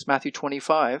see this. Matthew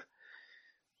 25,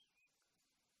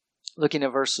 looking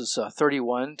at verses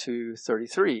 31 to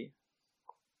 33.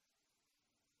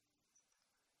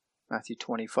 Matthew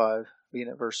 25,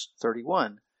 beginning at verse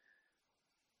 31.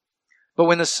 But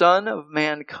when the Son of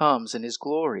Man comes in his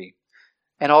glory,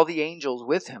 and all the angels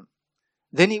with him,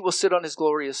 then he will sit on his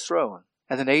glorious throne,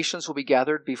 and the nations will be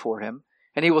gathered before him,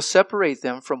 and he will separate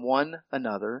them from one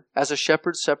another, as a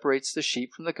shepherd separates the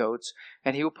sheep from the goats,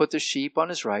 and he will put the sheep on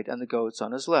his right and the goats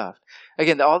on his left.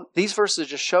 Again, these verses are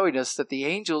just showing us that the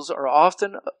angels are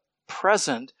often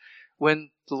present when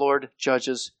the Lord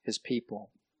judges his people.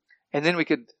 And then we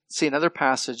could see another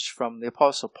passage from the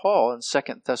Apostle Paul in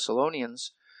 2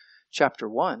 Thessalonians chapter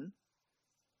 1.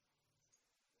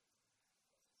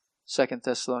 2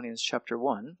 Thessalonians chapter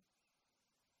 1.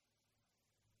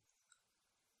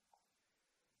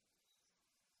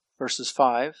 Verses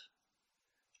 5.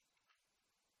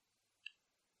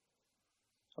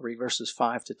 I'll read verses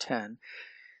 5 to 10.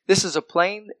 This is a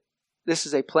plain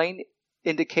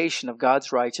indication of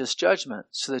God's righteous judgment,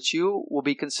 so that you will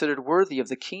be considered worthy of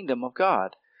the kingdom of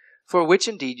God, for which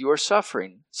indeed you are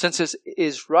suffering, since it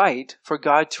is right for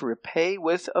God to repay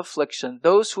with affliction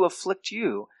those who afflict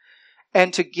you,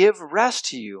 and to give rest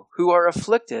to you who are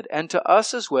afflicted, and to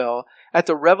us as well, at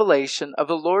the revelation of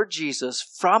the Lord Jesus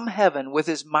from heaven with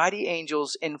his mighty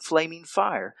angels in flaming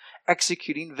fire,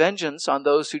 executing vengeance on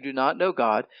those who do not know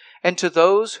God, and to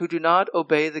those who do not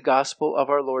obey the gospel of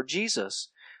our Lord Jesus.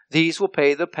 These will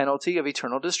pay the penalty of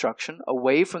eternal destruction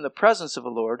away from the presence of the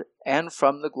Lord and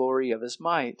from the glory of his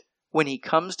might, when he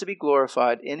comes to be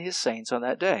glorified in his saints on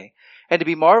that day, and to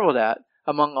be marveled at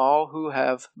among all who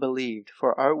have believed.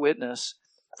 For our witness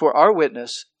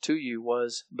to you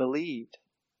was believed.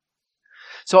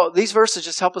 So these verses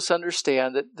just help us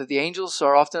understand that the angels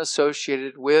are often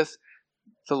associated with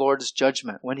the Lord's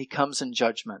judgment, when he comes in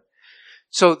judgment.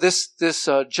 So this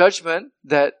judgment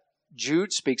that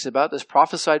Jude speaks about, this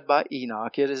prophesied by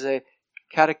Enoch, it is a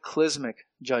cataclysmic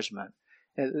judgment.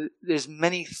 There's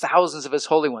many thousands of his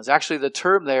holy ones. Actually, the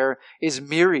term there is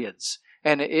myriads.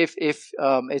 And if it's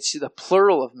the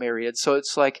plural of myriads, so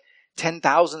it's like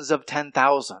 10,000s of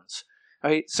 10,000s.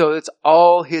 Right? So it's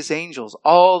all his angels,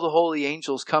 all the holy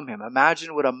angels come him.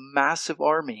 Imagine what a massive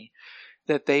army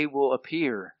that they will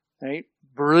appear, right?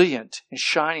 Brilliant and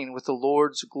shining with the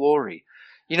Lord's glory.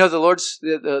 You know, the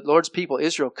Lord's people,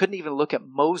 Israel, couldn't even look at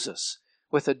Moses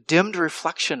with a dimmed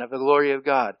reflection of the glory of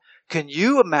God. Can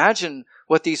you imagine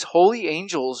what these holy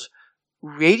angels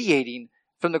radiating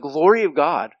from the glory of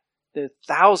God, the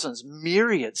thousands,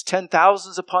 myriads,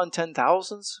 10,000s upon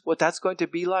 10,000s, what that's going to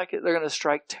be like? They're going to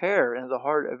strike terror into the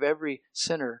heart of every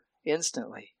sinner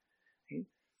instantly.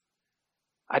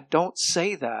 I don't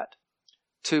say that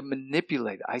to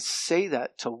manipulate. I say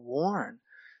that to warn,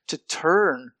 to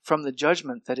turn from the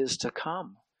judgment that is to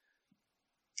come.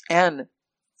 And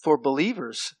for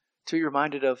believers to be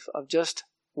reminded of just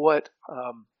what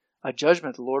a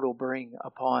judgment the Lord will bring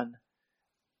upon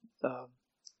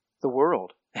the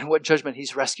world, and what judgment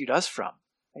he's rescued us from.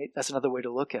 Right? That's another way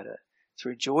to look at it. To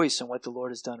rejoice in what the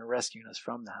Lord has done in rescuing us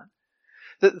from that.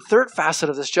 The third facet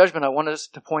of this judgment I want us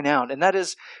to point out, and that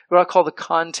is what I call the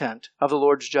content of the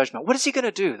Lord's judgment. What is he going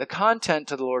to do? The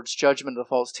content of the Lord's judgment of the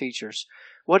false teachers.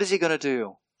 What is he going to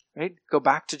do? Right? Go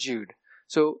back to Jude.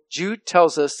 So Jude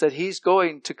tells us that he's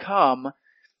going to come,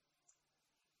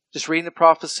 just reading the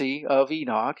prophecy of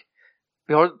Enoch,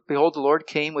 behold, the Lord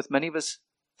came with many of his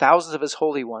thousands of his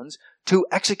holy ones to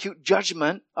execute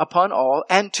judgment upon all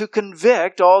and to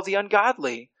convict all the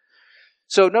ungodly.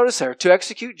 So notice there, to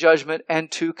execute judgment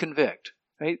and to convict.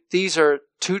 Right? These are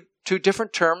two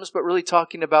different terms, but really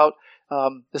talking about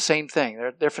the same thing.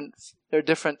 They're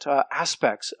different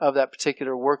aspects of that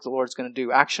particular work the Lord's going to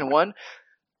do. Action one,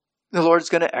 the Lord's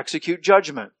going to execute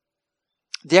judgment.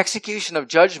 The execution of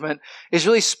judgment is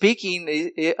really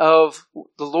speaking of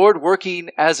the Lord working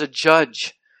as a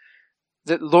judge.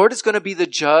 The Lord is going to be the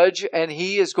judge, and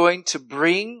he is going to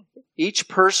bring each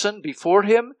person before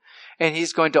him, and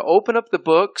he's going to open up the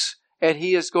books, and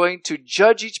he is going to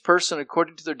judge each person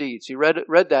according to their deeds. You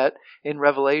read that in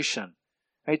Revelation.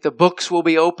 Right? The books will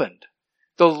be opened.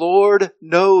 The Lord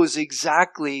knows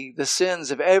exactly the sins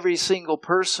of every single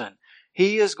person.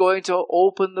 He is going to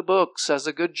open the books as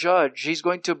a good judge. He's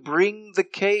going to bring the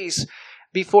case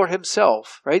before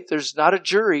himself, right? There's not a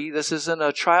jury. This isn't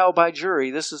a trial by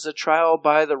jury. This is a trial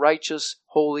by the righteous,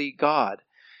 holy God.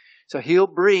 So he'll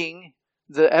bring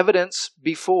the evidence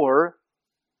before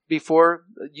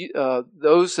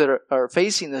those that are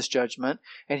facing this judgment,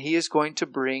 and he is going to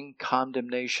bring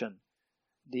condemnation.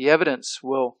 The evidence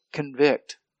will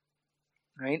convict,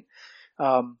 right?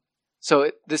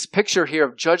 This picture here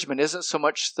of judgment isn't so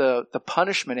much the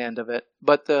punishment end of it,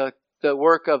 but the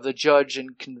work of the judge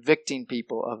in convicting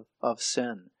people of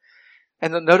sin.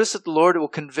 And then notice that the Lord will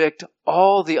convict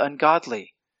all the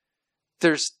ungodly.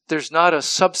 There's not a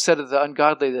subset of the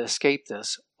ungodly that escape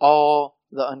this. All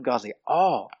the ungodly.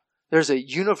 All. There's a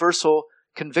universal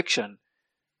conviction.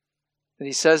 And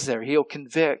he says there, he'll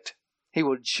convict. He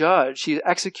will judge. He'll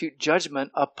execute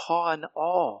judgment upon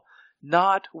all.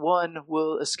 Not one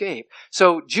will escape.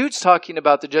 So Jude's talking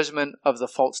about the judgment of the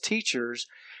false teachers,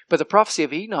 but the prophecy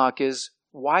of Enoch is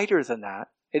wider than that.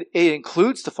 It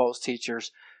includes the false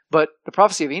teachers, but the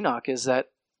prophecy of Enoch is that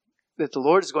the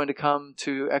Lord is going to come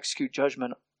to execute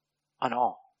judgment on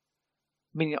all.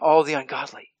 Meaning all the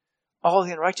ungodly, all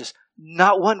the unrighteous.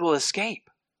 Not one will escape.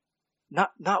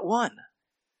 Not one.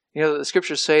 You know, the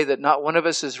scriptures say that not one of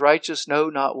us is righteous. No,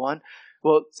 not one.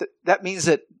 Well, that means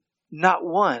that not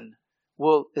one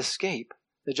will escape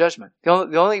the judgment. The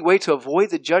only way to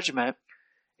avoid the judgment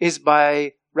is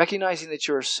by recognizing that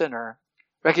you're a sinner.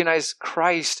 Recognize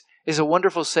Christ is a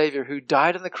wonderful Savior who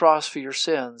died on the cross for your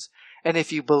sins. And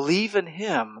if you believe in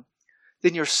Him,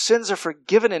 then your sins are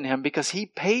forgiven in Him because He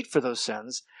paid for those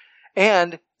sins.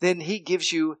 And then He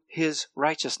gives you His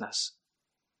righteousness.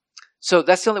 So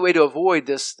that's the only way to avoid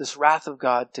this wrath of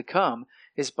God to come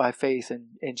is by faith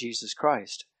in Jesus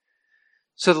Christ.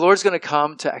 So the Lord's going to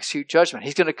come to execute judgment.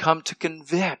 He's going to come to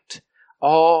convict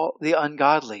all the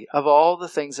ungodly of all the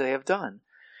things they have done.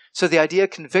 So the idea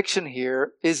of conviction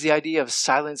here is the idea of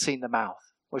silencing the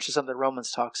mouth, which is something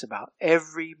Romans talks about.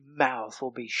 Every mouth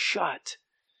will be shut.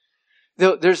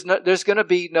 There's going to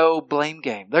be no blame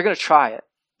game. They're going to try it,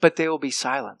 but they will be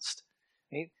silenced.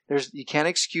 Right? You can't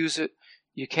excuse it.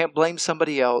 You can't blame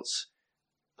somebody else.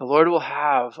 The Lord will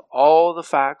have all the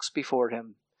facts before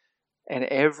Him, and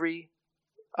every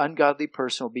ungodly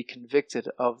person will be convicted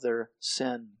of their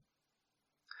sin.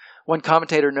 One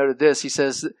commentator noted this. He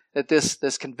says that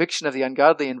this conviction of the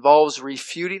ungodly involves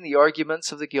refuting the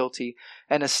arguments of the guilty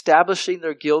and establishing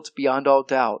their guilt beyond all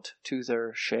doubt to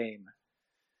their shame.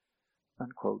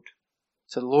 Unquote.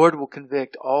 So the Lord will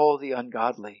convict all the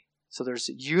ungodly. So there's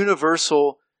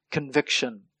universal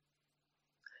conviction.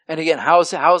 And again, how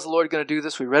is the Lord going to do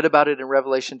this? We read about it in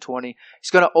Revelation 20.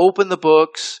 He's going to open the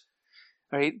books,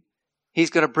 right? He's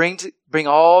going to bring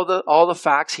all the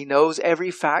facts. He knows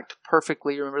every fact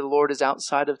perfectly. Remember, the Lord is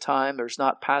outside of time. There's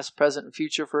not past, present, and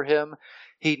future for Him.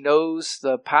 He knows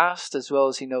the past as well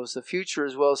as He knows the future,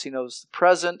 as well as He knows the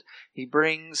present. He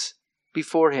brings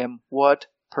before Him what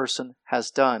person has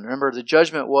done. Remember, the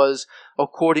judgment was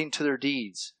according to their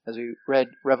deeds, as we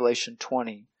read Revelation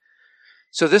 20.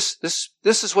 So this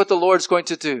is what the Lord's going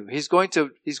to do. He's going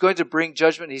to bring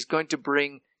judgment. He's going to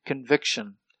bring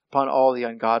conviction upon all the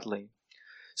ungodly.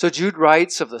 So Jude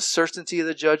writes of the certainty of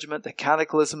the judgment, the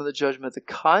cataclysm of the judgment, the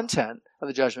content of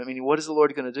the judgment, meaning what is the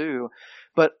Lord going to do?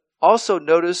 But also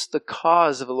notice the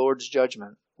cause of the Lord's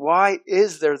judgment. Why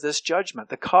is there this judgment?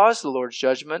 The cause of the Lord's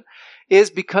judgment is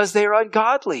because they are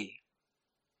ungodly.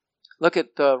 Look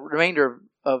at the remainder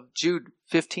of Jude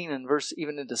 15 and verse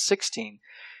even into 16.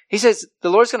 He says, the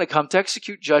Lord's going to come to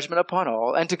execute judgment upon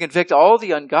all and to convict all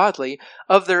the ungodly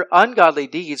of their ungodly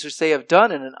deeds which they have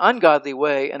done in an ungodly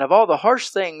way and of all the harsh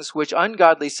things which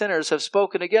ungodly sinners have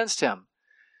spoken against Him.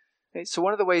 Okay, so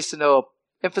one of the ways to know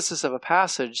emphasis of a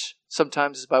passage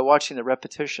sometimes is by watching the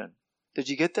repetition. Did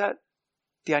you get that?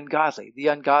 The ungodly, the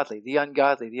ungodly, the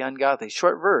ungodly, the ungodly.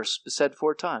 Short verse said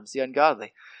 4 times, the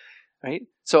ungodly. Right?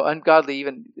 So ungodly,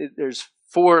 even there's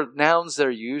 4 nouns that are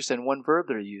used and 1 verb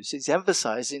that are used. He's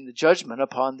emphasizing the judgment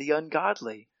upon the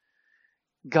ungodly.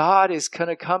 God is going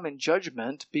to come in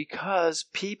judgment because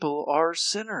people are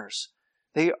sinners.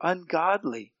 They are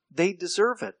ungodly. They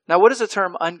deserve it. Now, what does the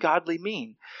term ungodly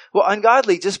mean? Well,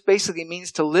 ungodly just basically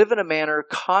means to live in a manner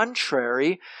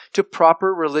contrary to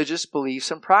proper religious beliefs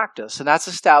and practice. And that's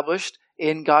established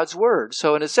in God's Word.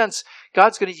 So in a sense,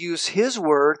 God's going to use His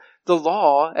Word, the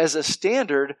law, as a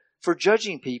standard for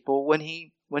judging people when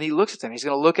he looks at them. He's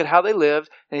going to look at how they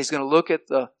lived, and He's going to look at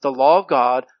the law of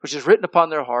God, which is written upon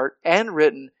their heart and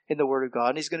written in the Word of God,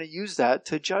 and He's going to use that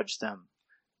to judge them.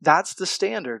 That's the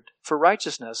standard for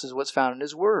righteousness, is what's found in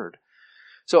His Word.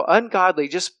 So ungodly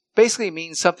just basically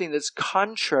means something that's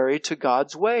contrary to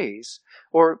God's ways,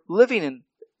 or living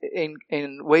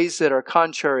in ways that are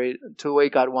contrary to the way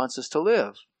God wants us to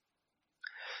live.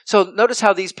 So notice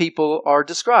how these people are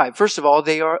described. First of all,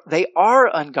 they are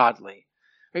ungodly.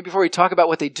 Right before we talk about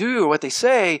what they do or what they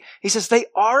say, he says they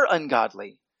are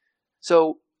ungodly.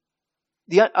 So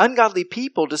the ungodly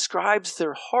people describes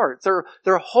their heart.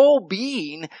 Their whole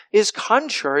being is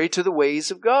contrary to the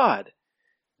ways of God.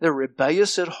 They're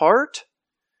rebellious at heart,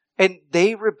 and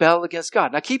they rebel against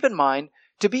God. Now keep in mind,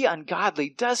 to be ungodly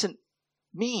doesn't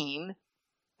mean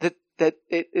that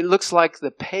it looks like the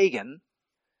pagan,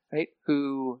 right,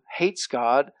 who hates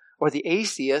God, or the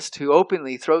atheist who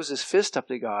openly throws his fist up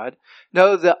to God.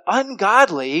 No, the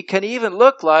ungodly can even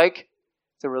look like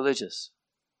the religious,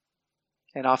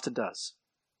 and often does.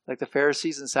 Like the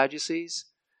Pharisees and Sadducees,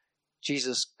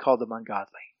 Jesus called them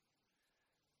ungodly.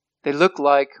 They look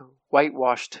like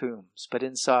whitewashed tombs, but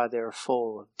inside they're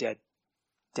full of dead.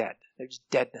 There's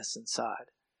deadness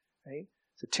inside, right?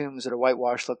 The tombs that are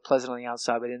whitewashed look pleasant on the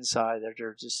outside, but inside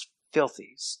they're just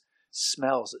filthy.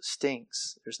 Smells, it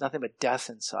stinks. There's nothing but death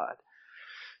inside.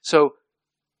 So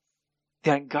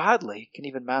the ungodly can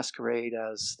even masquerade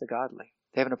as the godly.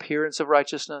 They have an appearance of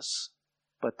righteousness,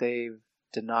 but they've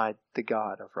denied the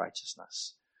God of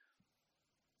righteousness.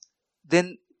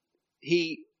 Then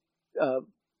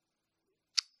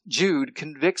Jude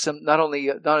convicts them, not only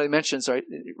mentions,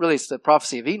 really it's the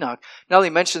prophecy of Enoch, not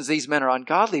only mentions these men are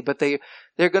ungodly, but they're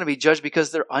going to be judged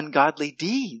because they're ungodly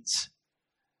deeds.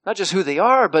 Not just who they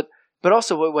are, but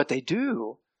also what they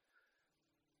do.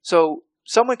 So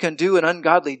someone can do an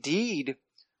ungodly deed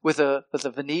with a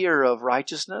veneer of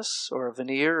righteousness or a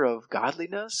veneer of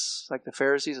godliness, like the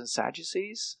Pharisees and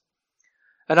Sadducees.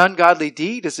 An ungodly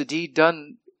deed is a deed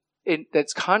done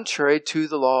that's contrary to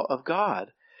the law of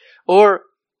God, or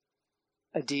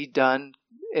a deed done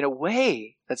in a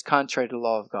way that's contrary to the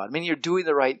law of God. I mean, you're doing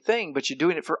the right thing, but you're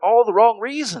doing it for all the wrong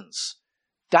reasons.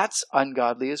 That's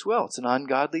ungodly as well. It's an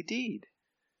ungodly deed.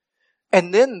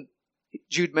 And then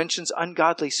Jude mentions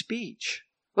ungodly speech.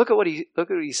 Look at what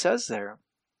he says there.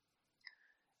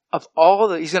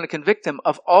 He's going to convict them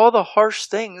of all the harsh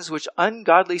things which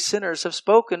ungodly sinners have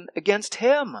spoken against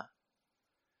him.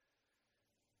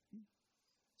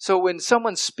 So when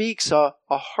someone speaks a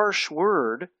harsh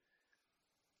word,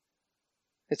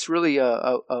 it's really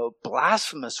a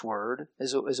blasphemous word,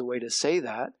 is a way to say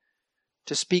that.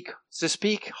 To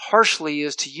speak harshly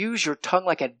is to use your tongue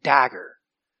like a dagger.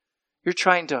 You're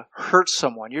trying to hurt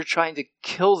someone. You're trying to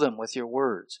kill them with your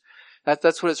words.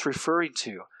 That's what it's referring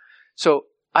to. So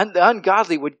the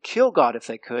ungodly would kill God if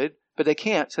they could, but they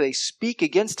can't, so they speak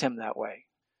against him that way.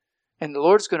 And the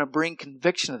Lord's going to bring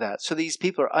conviction of that. So these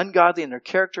people are ungodly in their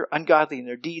character, ungodly in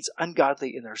their deeds,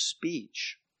 ungodly in their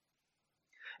speech.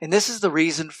 And this is the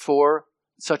reason for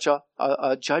such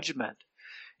a judgment.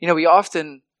 You know, we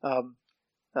often, let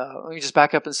me just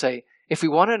back up and say, if we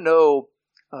want to know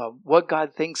what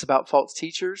God thinks about false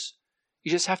teachers,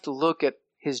 you just have to look at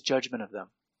his judgment of them,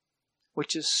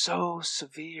 which is so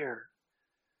severe.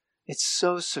 It's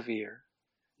so severe.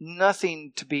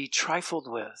 Nothing to be trifled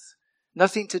with.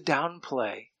 Nothing to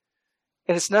downplay.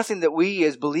 And it's nothing that we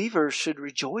as believers should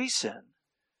rejoice in.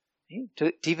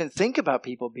 To even think about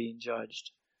people being judged.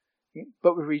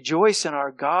 But we rejoice in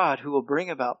our God who will bring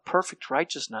about perfect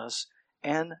righteousness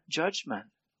and judgment.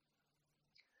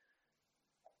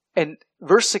 And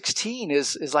verse 16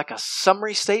 is like a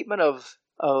summary statement of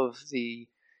the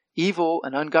evil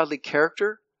and ungodly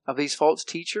character of these false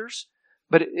teachers.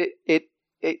 But it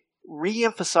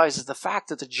reemphasizes the fact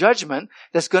that the judgment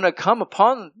that's going to come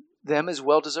upon them is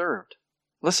well deserved.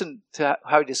 Listen to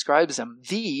how he describes them.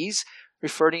 These,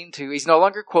 referring to, he's no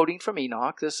longer quoting from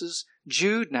Enoch. This is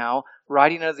Jude now,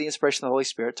 writing under the inspiration of the Holy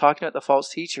Spirit, talking about the false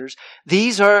teachers.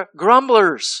 These are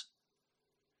grumblers.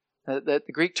 The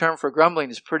Greek term for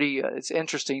grumbling is pretty, it's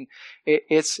interesting.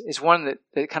 It's one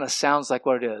that kind of sounds like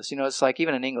what it is. You know, it's like,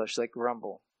 even in English, like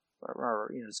grumble.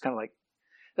 Or it's kind of like,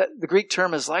 the Greek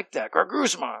term is like that.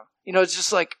 Gargusma. You know, it's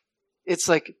just like,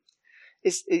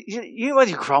 you know when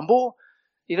you grumble?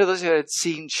 You know, those who had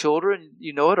seen children,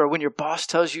 you know it, or when your boss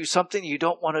tells you something you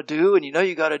don't want to do and you know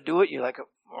you got to do it, you're like,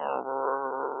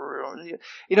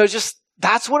 you know, just,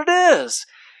 that's what it is.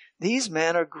 These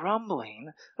men are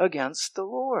grumbling against the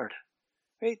Lord.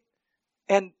 Right?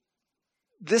 And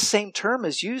this same term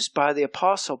is used by the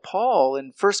Apostle Paul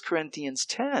in 1 Corinthians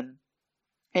 10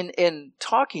 in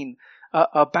talking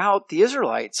about the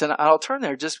Israelites. And I'll turn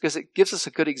there just because it gives us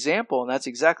a good example, and that's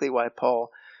exactly why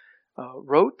Paul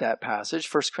wrote that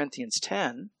passage, 1 Corinthians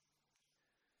 10.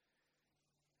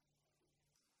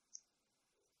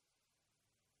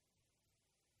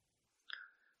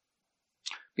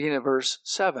 Beginning at verse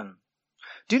 7.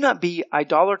 Do not be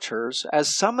idolaters,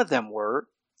 as some of them were.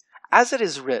 As it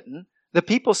is written, the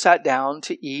people sat down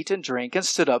to eat and drink and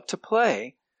stood up to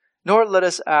play. Nor let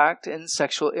us act in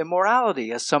sexual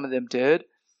immorality, as some of them did,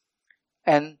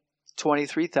 and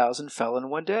 23,000 fell in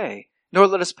one day. Nor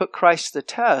let us put Christ to the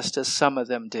test, as some of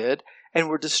them did, and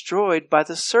were destroyed by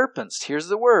the serpents. Here's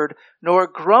the word. Nor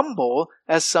grumble,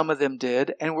 as some of them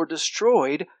did, and were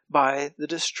destroyed by the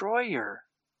destroyer.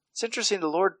 It's interesting the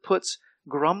Lord puts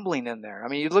grumbling in there. I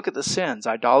mean, you look at the sins,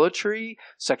 idolatry,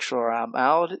 sexual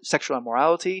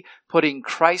immorality, putting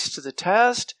Christ to the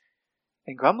test,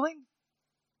 and grumbling.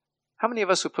 How many of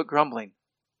us would put grumbling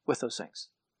with those things?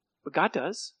 But God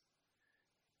does.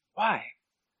 Why?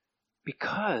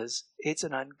 Because it's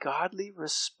an ungodly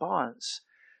response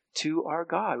to our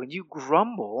God. When you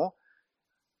grumble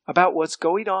about what's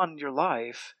going on in your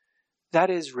life, that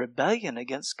is rebellion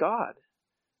against God.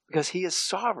 Because He is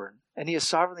sovereign, and He has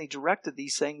sovereignly directed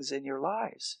these things in your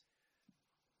lives.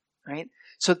 Right?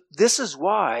 So this is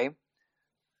why,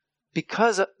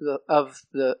 because of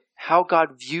how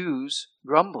God views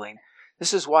grumbling,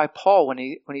 this is why Paul, when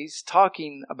he's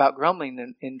talking about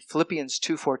grumbling in Philippians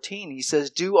 2:14, he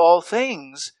says, "Do all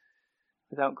things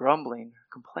without grumbling or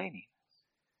complaining."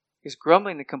 Because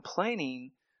grumbling and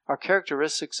complaining are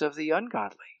characteristics of the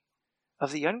ungodly,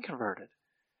 of the unconverted.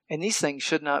 And these things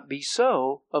should not be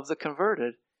so of the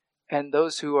converted and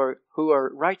those who are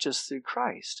righteous through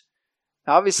Christ.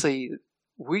 Now, obviously,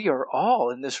 we are all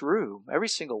in this room. Every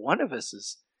single one of us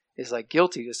is like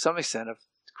guilty to some extent of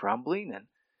grumbling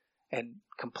and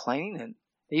complaining. And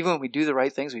even when we do the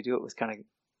right things, we do it with kind of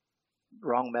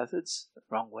wrong methods,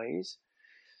 wrong ways.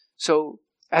 So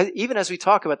even as we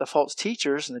talk about the false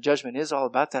teachers, and the judgment is all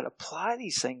about that, apply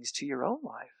these things to your own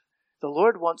life. The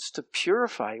Lord wants to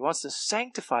purify. He wants to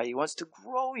sanctify. He wants to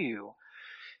grow you.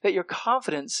 That your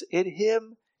confidence in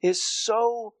Him is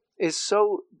so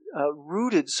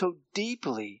rooted so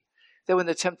deeply that when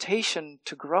the temptation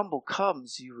to grumble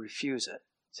comes, you refuse it.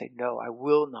 Say, no, I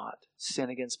will not sin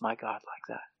against my God like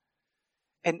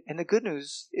that. And the good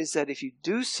news is that if you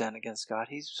do sin against God,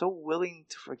 He's so willing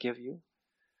to forgive you.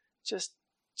 Just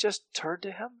turn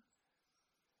to Him.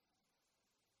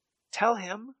 Tell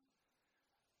Him.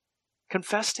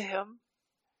 Confess to Him.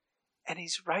 And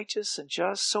He's righteous and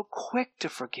just, so quick to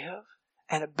forgive,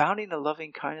 and abounding in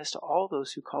loving kindness to all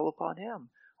those who call upon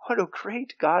Him. What a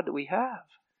great God that we have,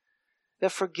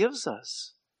 that forgives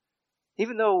us.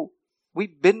 Even though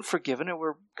we've been forgiven and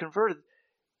we're converted,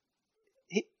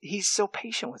 He's so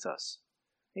patient with us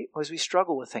as we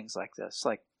struggle with things like this,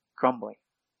 like grumbling.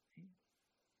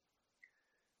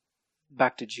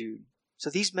 Back to Jude. So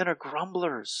these men are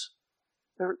grumblers.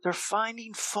 They're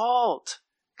finding fault.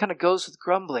 Kind of goes with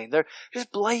grumbling. They're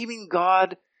just blaming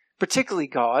God, particularly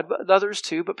God, but others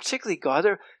too, but particularly God.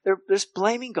 They're just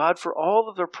blaming God for all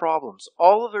of their problems,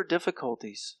 all of their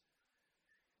difficulties.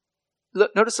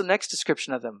 Look, notice the next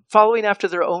description of them. Following after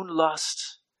their own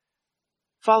lust.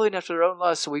 Following after their own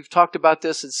lust. So we've talked about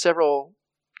this in several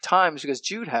times because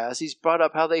Jude has. He's brought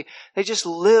up how they just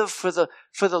live for the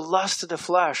lust of the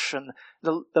flesh and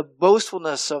the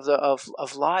boastfulness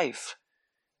of life.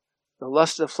 The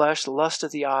lust of the flesh, the lust of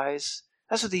the eyes.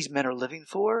 That's what these men are living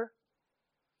for.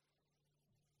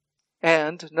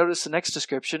 And notice the next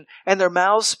description. And their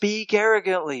mouths speak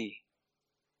arrogantly.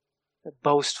 They're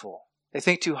boastful. They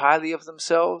think too highly of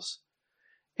themselves.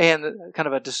 And kind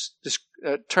of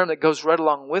a term that goes right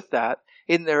along with that.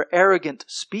 In their arrogant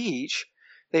speech,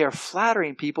 they are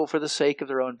flattering people for the sake of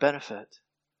their own benefit.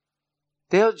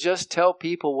 They'll just tell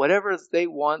people whatever they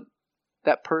want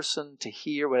that person to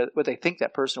hear, what they think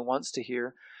that person wants to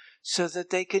hear, so that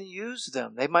they can use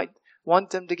them. They might want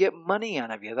them to get money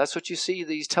out of you. That's what you see,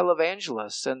 these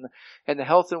televangelists and the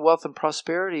health and wealth and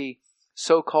prosperity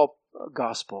so-called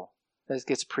gospel that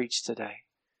gets preached today.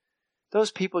 Those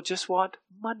people just want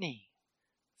money,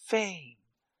 fame,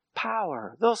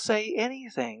 power. They'll say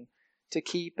anything to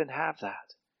keep and have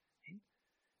that.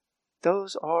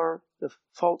 Those are the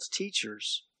false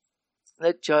teachers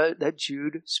that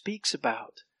Jude speaks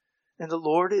about. And the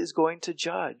Lord is going to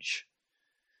judge.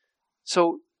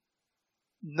 So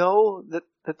know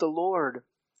that the Lord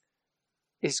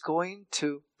is going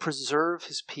to preserve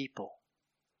His people.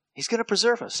 He's going to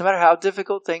preserve us. No matter how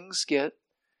difficult things get,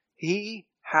 He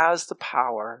has the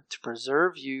power to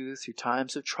preserve you through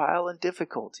times of trial and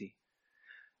difficulty.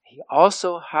 He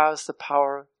also has the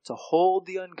power to hold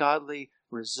the ungodly,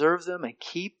 reserve them, and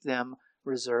keep them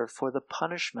reserved for the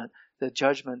punishment, the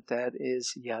judgment that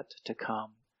is yet to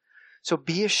come. So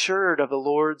be assured of the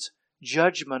Lord's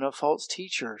judgment of false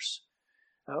teachers.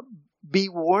 Be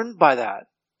warned by that.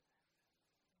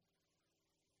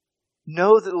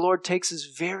 Know that the Lord takes us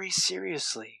very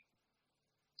seriously.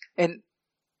 And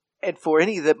for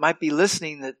any that might be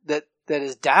listening that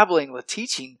is dabbling with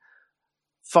teaching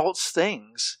false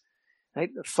things, right?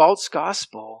 The false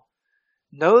gospel,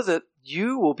 know that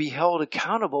you will be held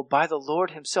accountable by the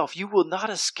Lord himself. You will not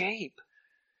escape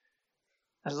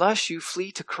unless you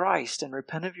flee to Christ and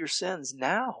repent of your sins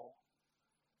now.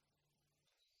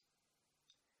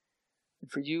 And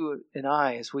for you and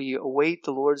I, as we await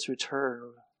the Lord's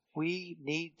return, we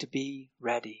need to be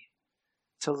ready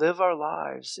to live our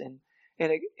lives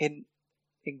in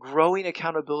growing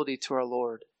accountability to our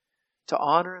Lord, to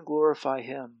honor and glorify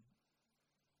him,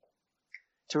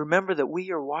 to remember that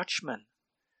we are watchmen.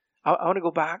 I want to go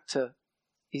back to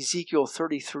Ezekiel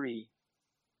 33.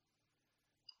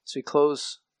 As we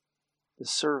close the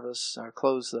service, or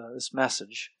close this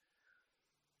message.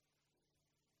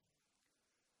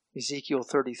 Ezekiel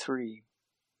 33.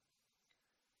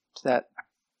 To that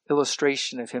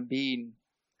illustration of him being,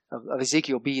 of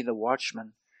Ezekiel being the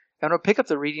watchman. And I'll pick up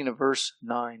the reading of verse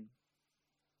 9.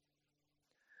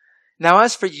 Now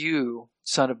as for you,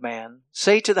 Son of man,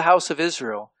 say to the house of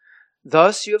Israel,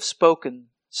 thus you have spoken,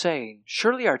 saying,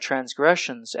 surely our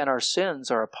transgressions and our sins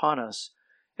are upon us,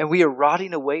 and we are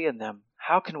rotting away in them.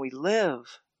 How can we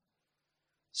live?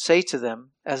 Say to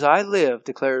them, as I live,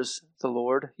 declares the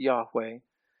Lord Yahweh,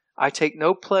 I take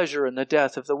no pleasure in the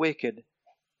death of the wicked,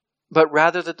 but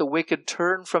rather that the wicked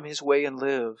turn from his way and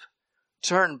live.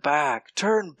 Turn back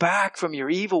from your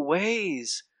evil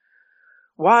ways.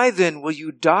 Why then will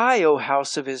you die, O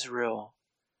house of Israel?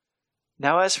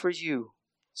 Now as for you,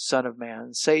 Son of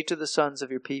man, say to the sons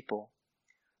of your people,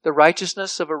 the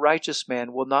righteousness of a righteous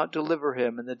man will not deliver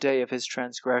him in the day of his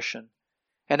transgression.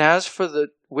 And as for the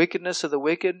wickedness of the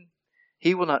wicked,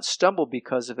 he will not stumble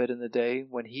because of it in the day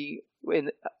when he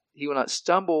will not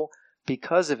stumble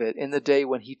because of it in the day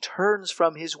when he turns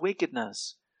from his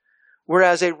wickedness.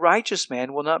 Whereas a righteous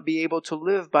man will not be able to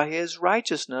live by his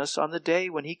righteousness on the day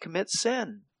when he commits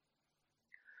sin.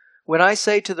 When I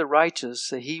say to the righteous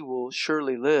that he will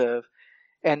surely live,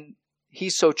 and he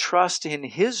so trusts in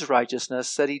his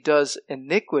righteousness that he does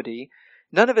iniquity,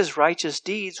 none of his righteous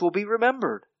deeds will be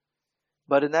remembered.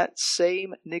 But in that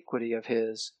same iniquity of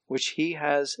his, which he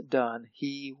has done,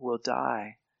 he will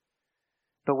die.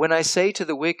 But when I say to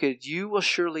the wicked, you will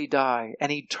surely die,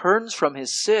 and he turns from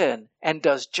his sin and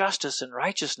does justice and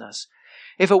righteousness.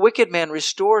 If a wicked man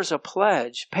restores a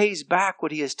pledge, pays back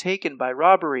what he has taken by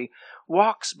robbery,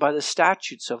 walks by the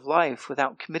statutes of life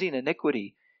without committing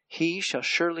iniquity, he shall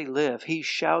surely live, he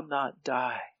shall not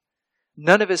die.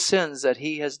 None of his sins that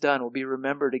he has done will be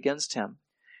remembered against him.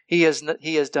 He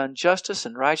has done justice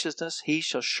and righteousness, he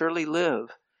shall surely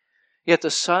live. Yet the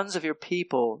sons of your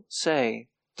people say,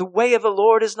 the way of the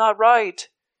Lord is not right,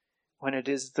 when it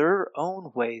is their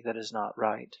own way that is not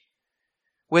right.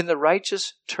 When the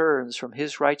righteous turns from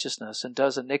his righteousness and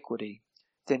does iniquity,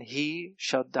 then he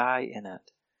shall die in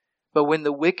it. But when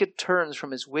the wicked turns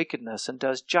from his wickedness and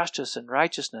does justice and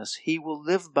righteousness, he will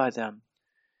live by them.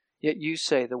 Yet you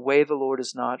say, the way of the Lord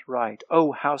is not right.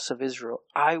 O house of Israel,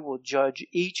 I will judge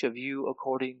each of you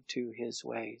according to his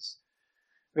ways.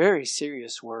 Very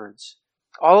serious words.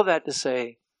 All of that to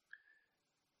say,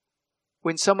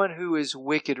 when someone who is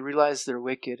wicked realizes they're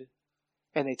wicked,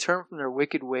 and they turn from their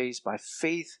wicked ways by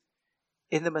faith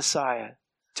in the Messiah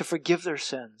to forgive their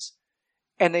sins,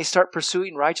 and they start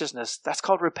pursuing righteousness, that's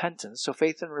called repentance. So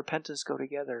faith and repentance go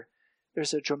together.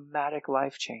 There's a dramatic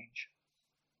life change.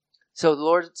 So the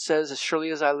Lord says, as surely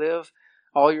as I live,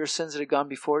 all your sins that have gone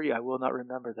before you, I will not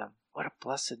remember them. What a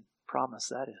blessed promise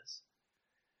that is.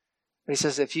 He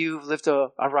says, if you've lived a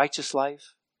righteous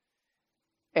life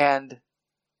and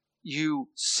you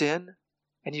sin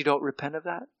and you don't repent of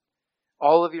that,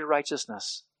 all of your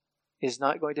righteousness is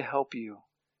not going to help you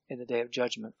in the day of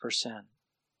judgment for sin.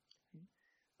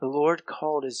 The Lord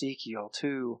called Ezekiel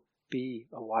to be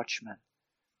a watchman.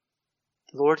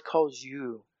 The Lord calls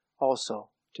you also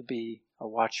to be a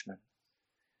watchman.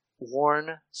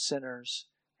 Warn sinners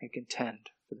and contend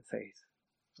for the faith.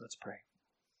 Let's pray.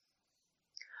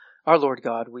 Our Lord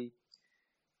God, we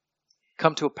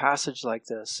come to a passage like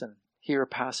this and hear a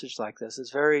passage like this.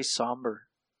 It's very somber.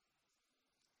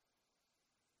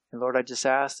 And Lord, I just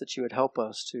ask that you would help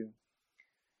us to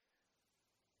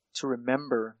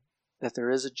remember that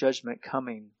there is a judgment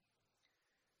coming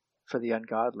for the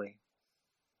ungodly.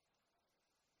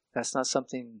 That's not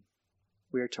something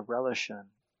we are to relish in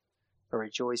or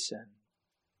rejoice in.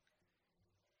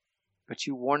 But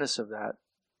you warn us of that.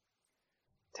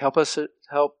 To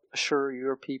help assure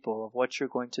your people of what you're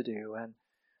going to do, and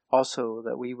also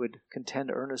that we would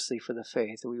contend earnestly for the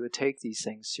faith, that we would take these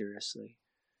things seriously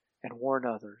and warn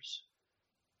others.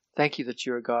 Thank you that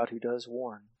you're a God who does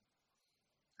warn.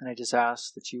 And I just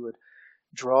ask that you would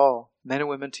draw men and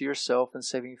women to yourself in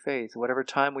saving faith, whatever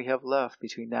time we have left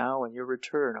between now and your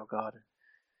return, O God.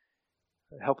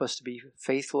 Help us to be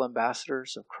faithful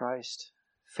ambassadors of Christ,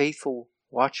 faithful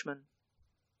watchmen,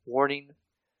 warning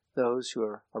those who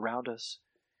are around us,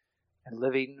 and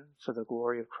living for the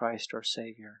glory of Christ our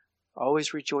Savior,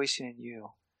 always rejoicing in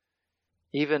you,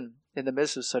 even in the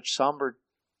midst of such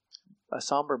a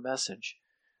somber message,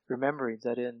 remembering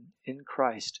that in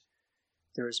Christ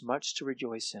there is much to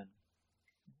rejoice in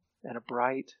and a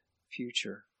bright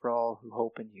future for all who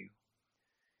hope in you.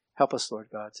 Help us, Lord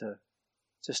God, to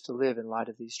live in light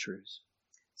of these truths.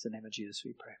 In the name of Jesus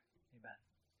we pray. Amen.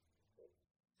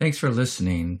 Thanks for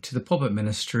listening to the pulpit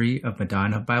ministry of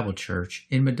Medina Bible Church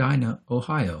in Medina,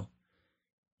 Ohio.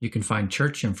 You can find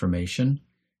church information,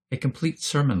 a complete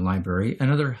sermon library, and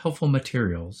other helpful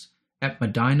materials at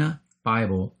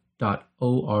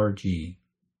medinabible.org.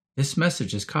 This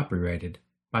message is copyrighted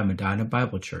by Medina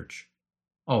Bible Church.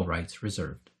 All rights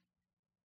reserved.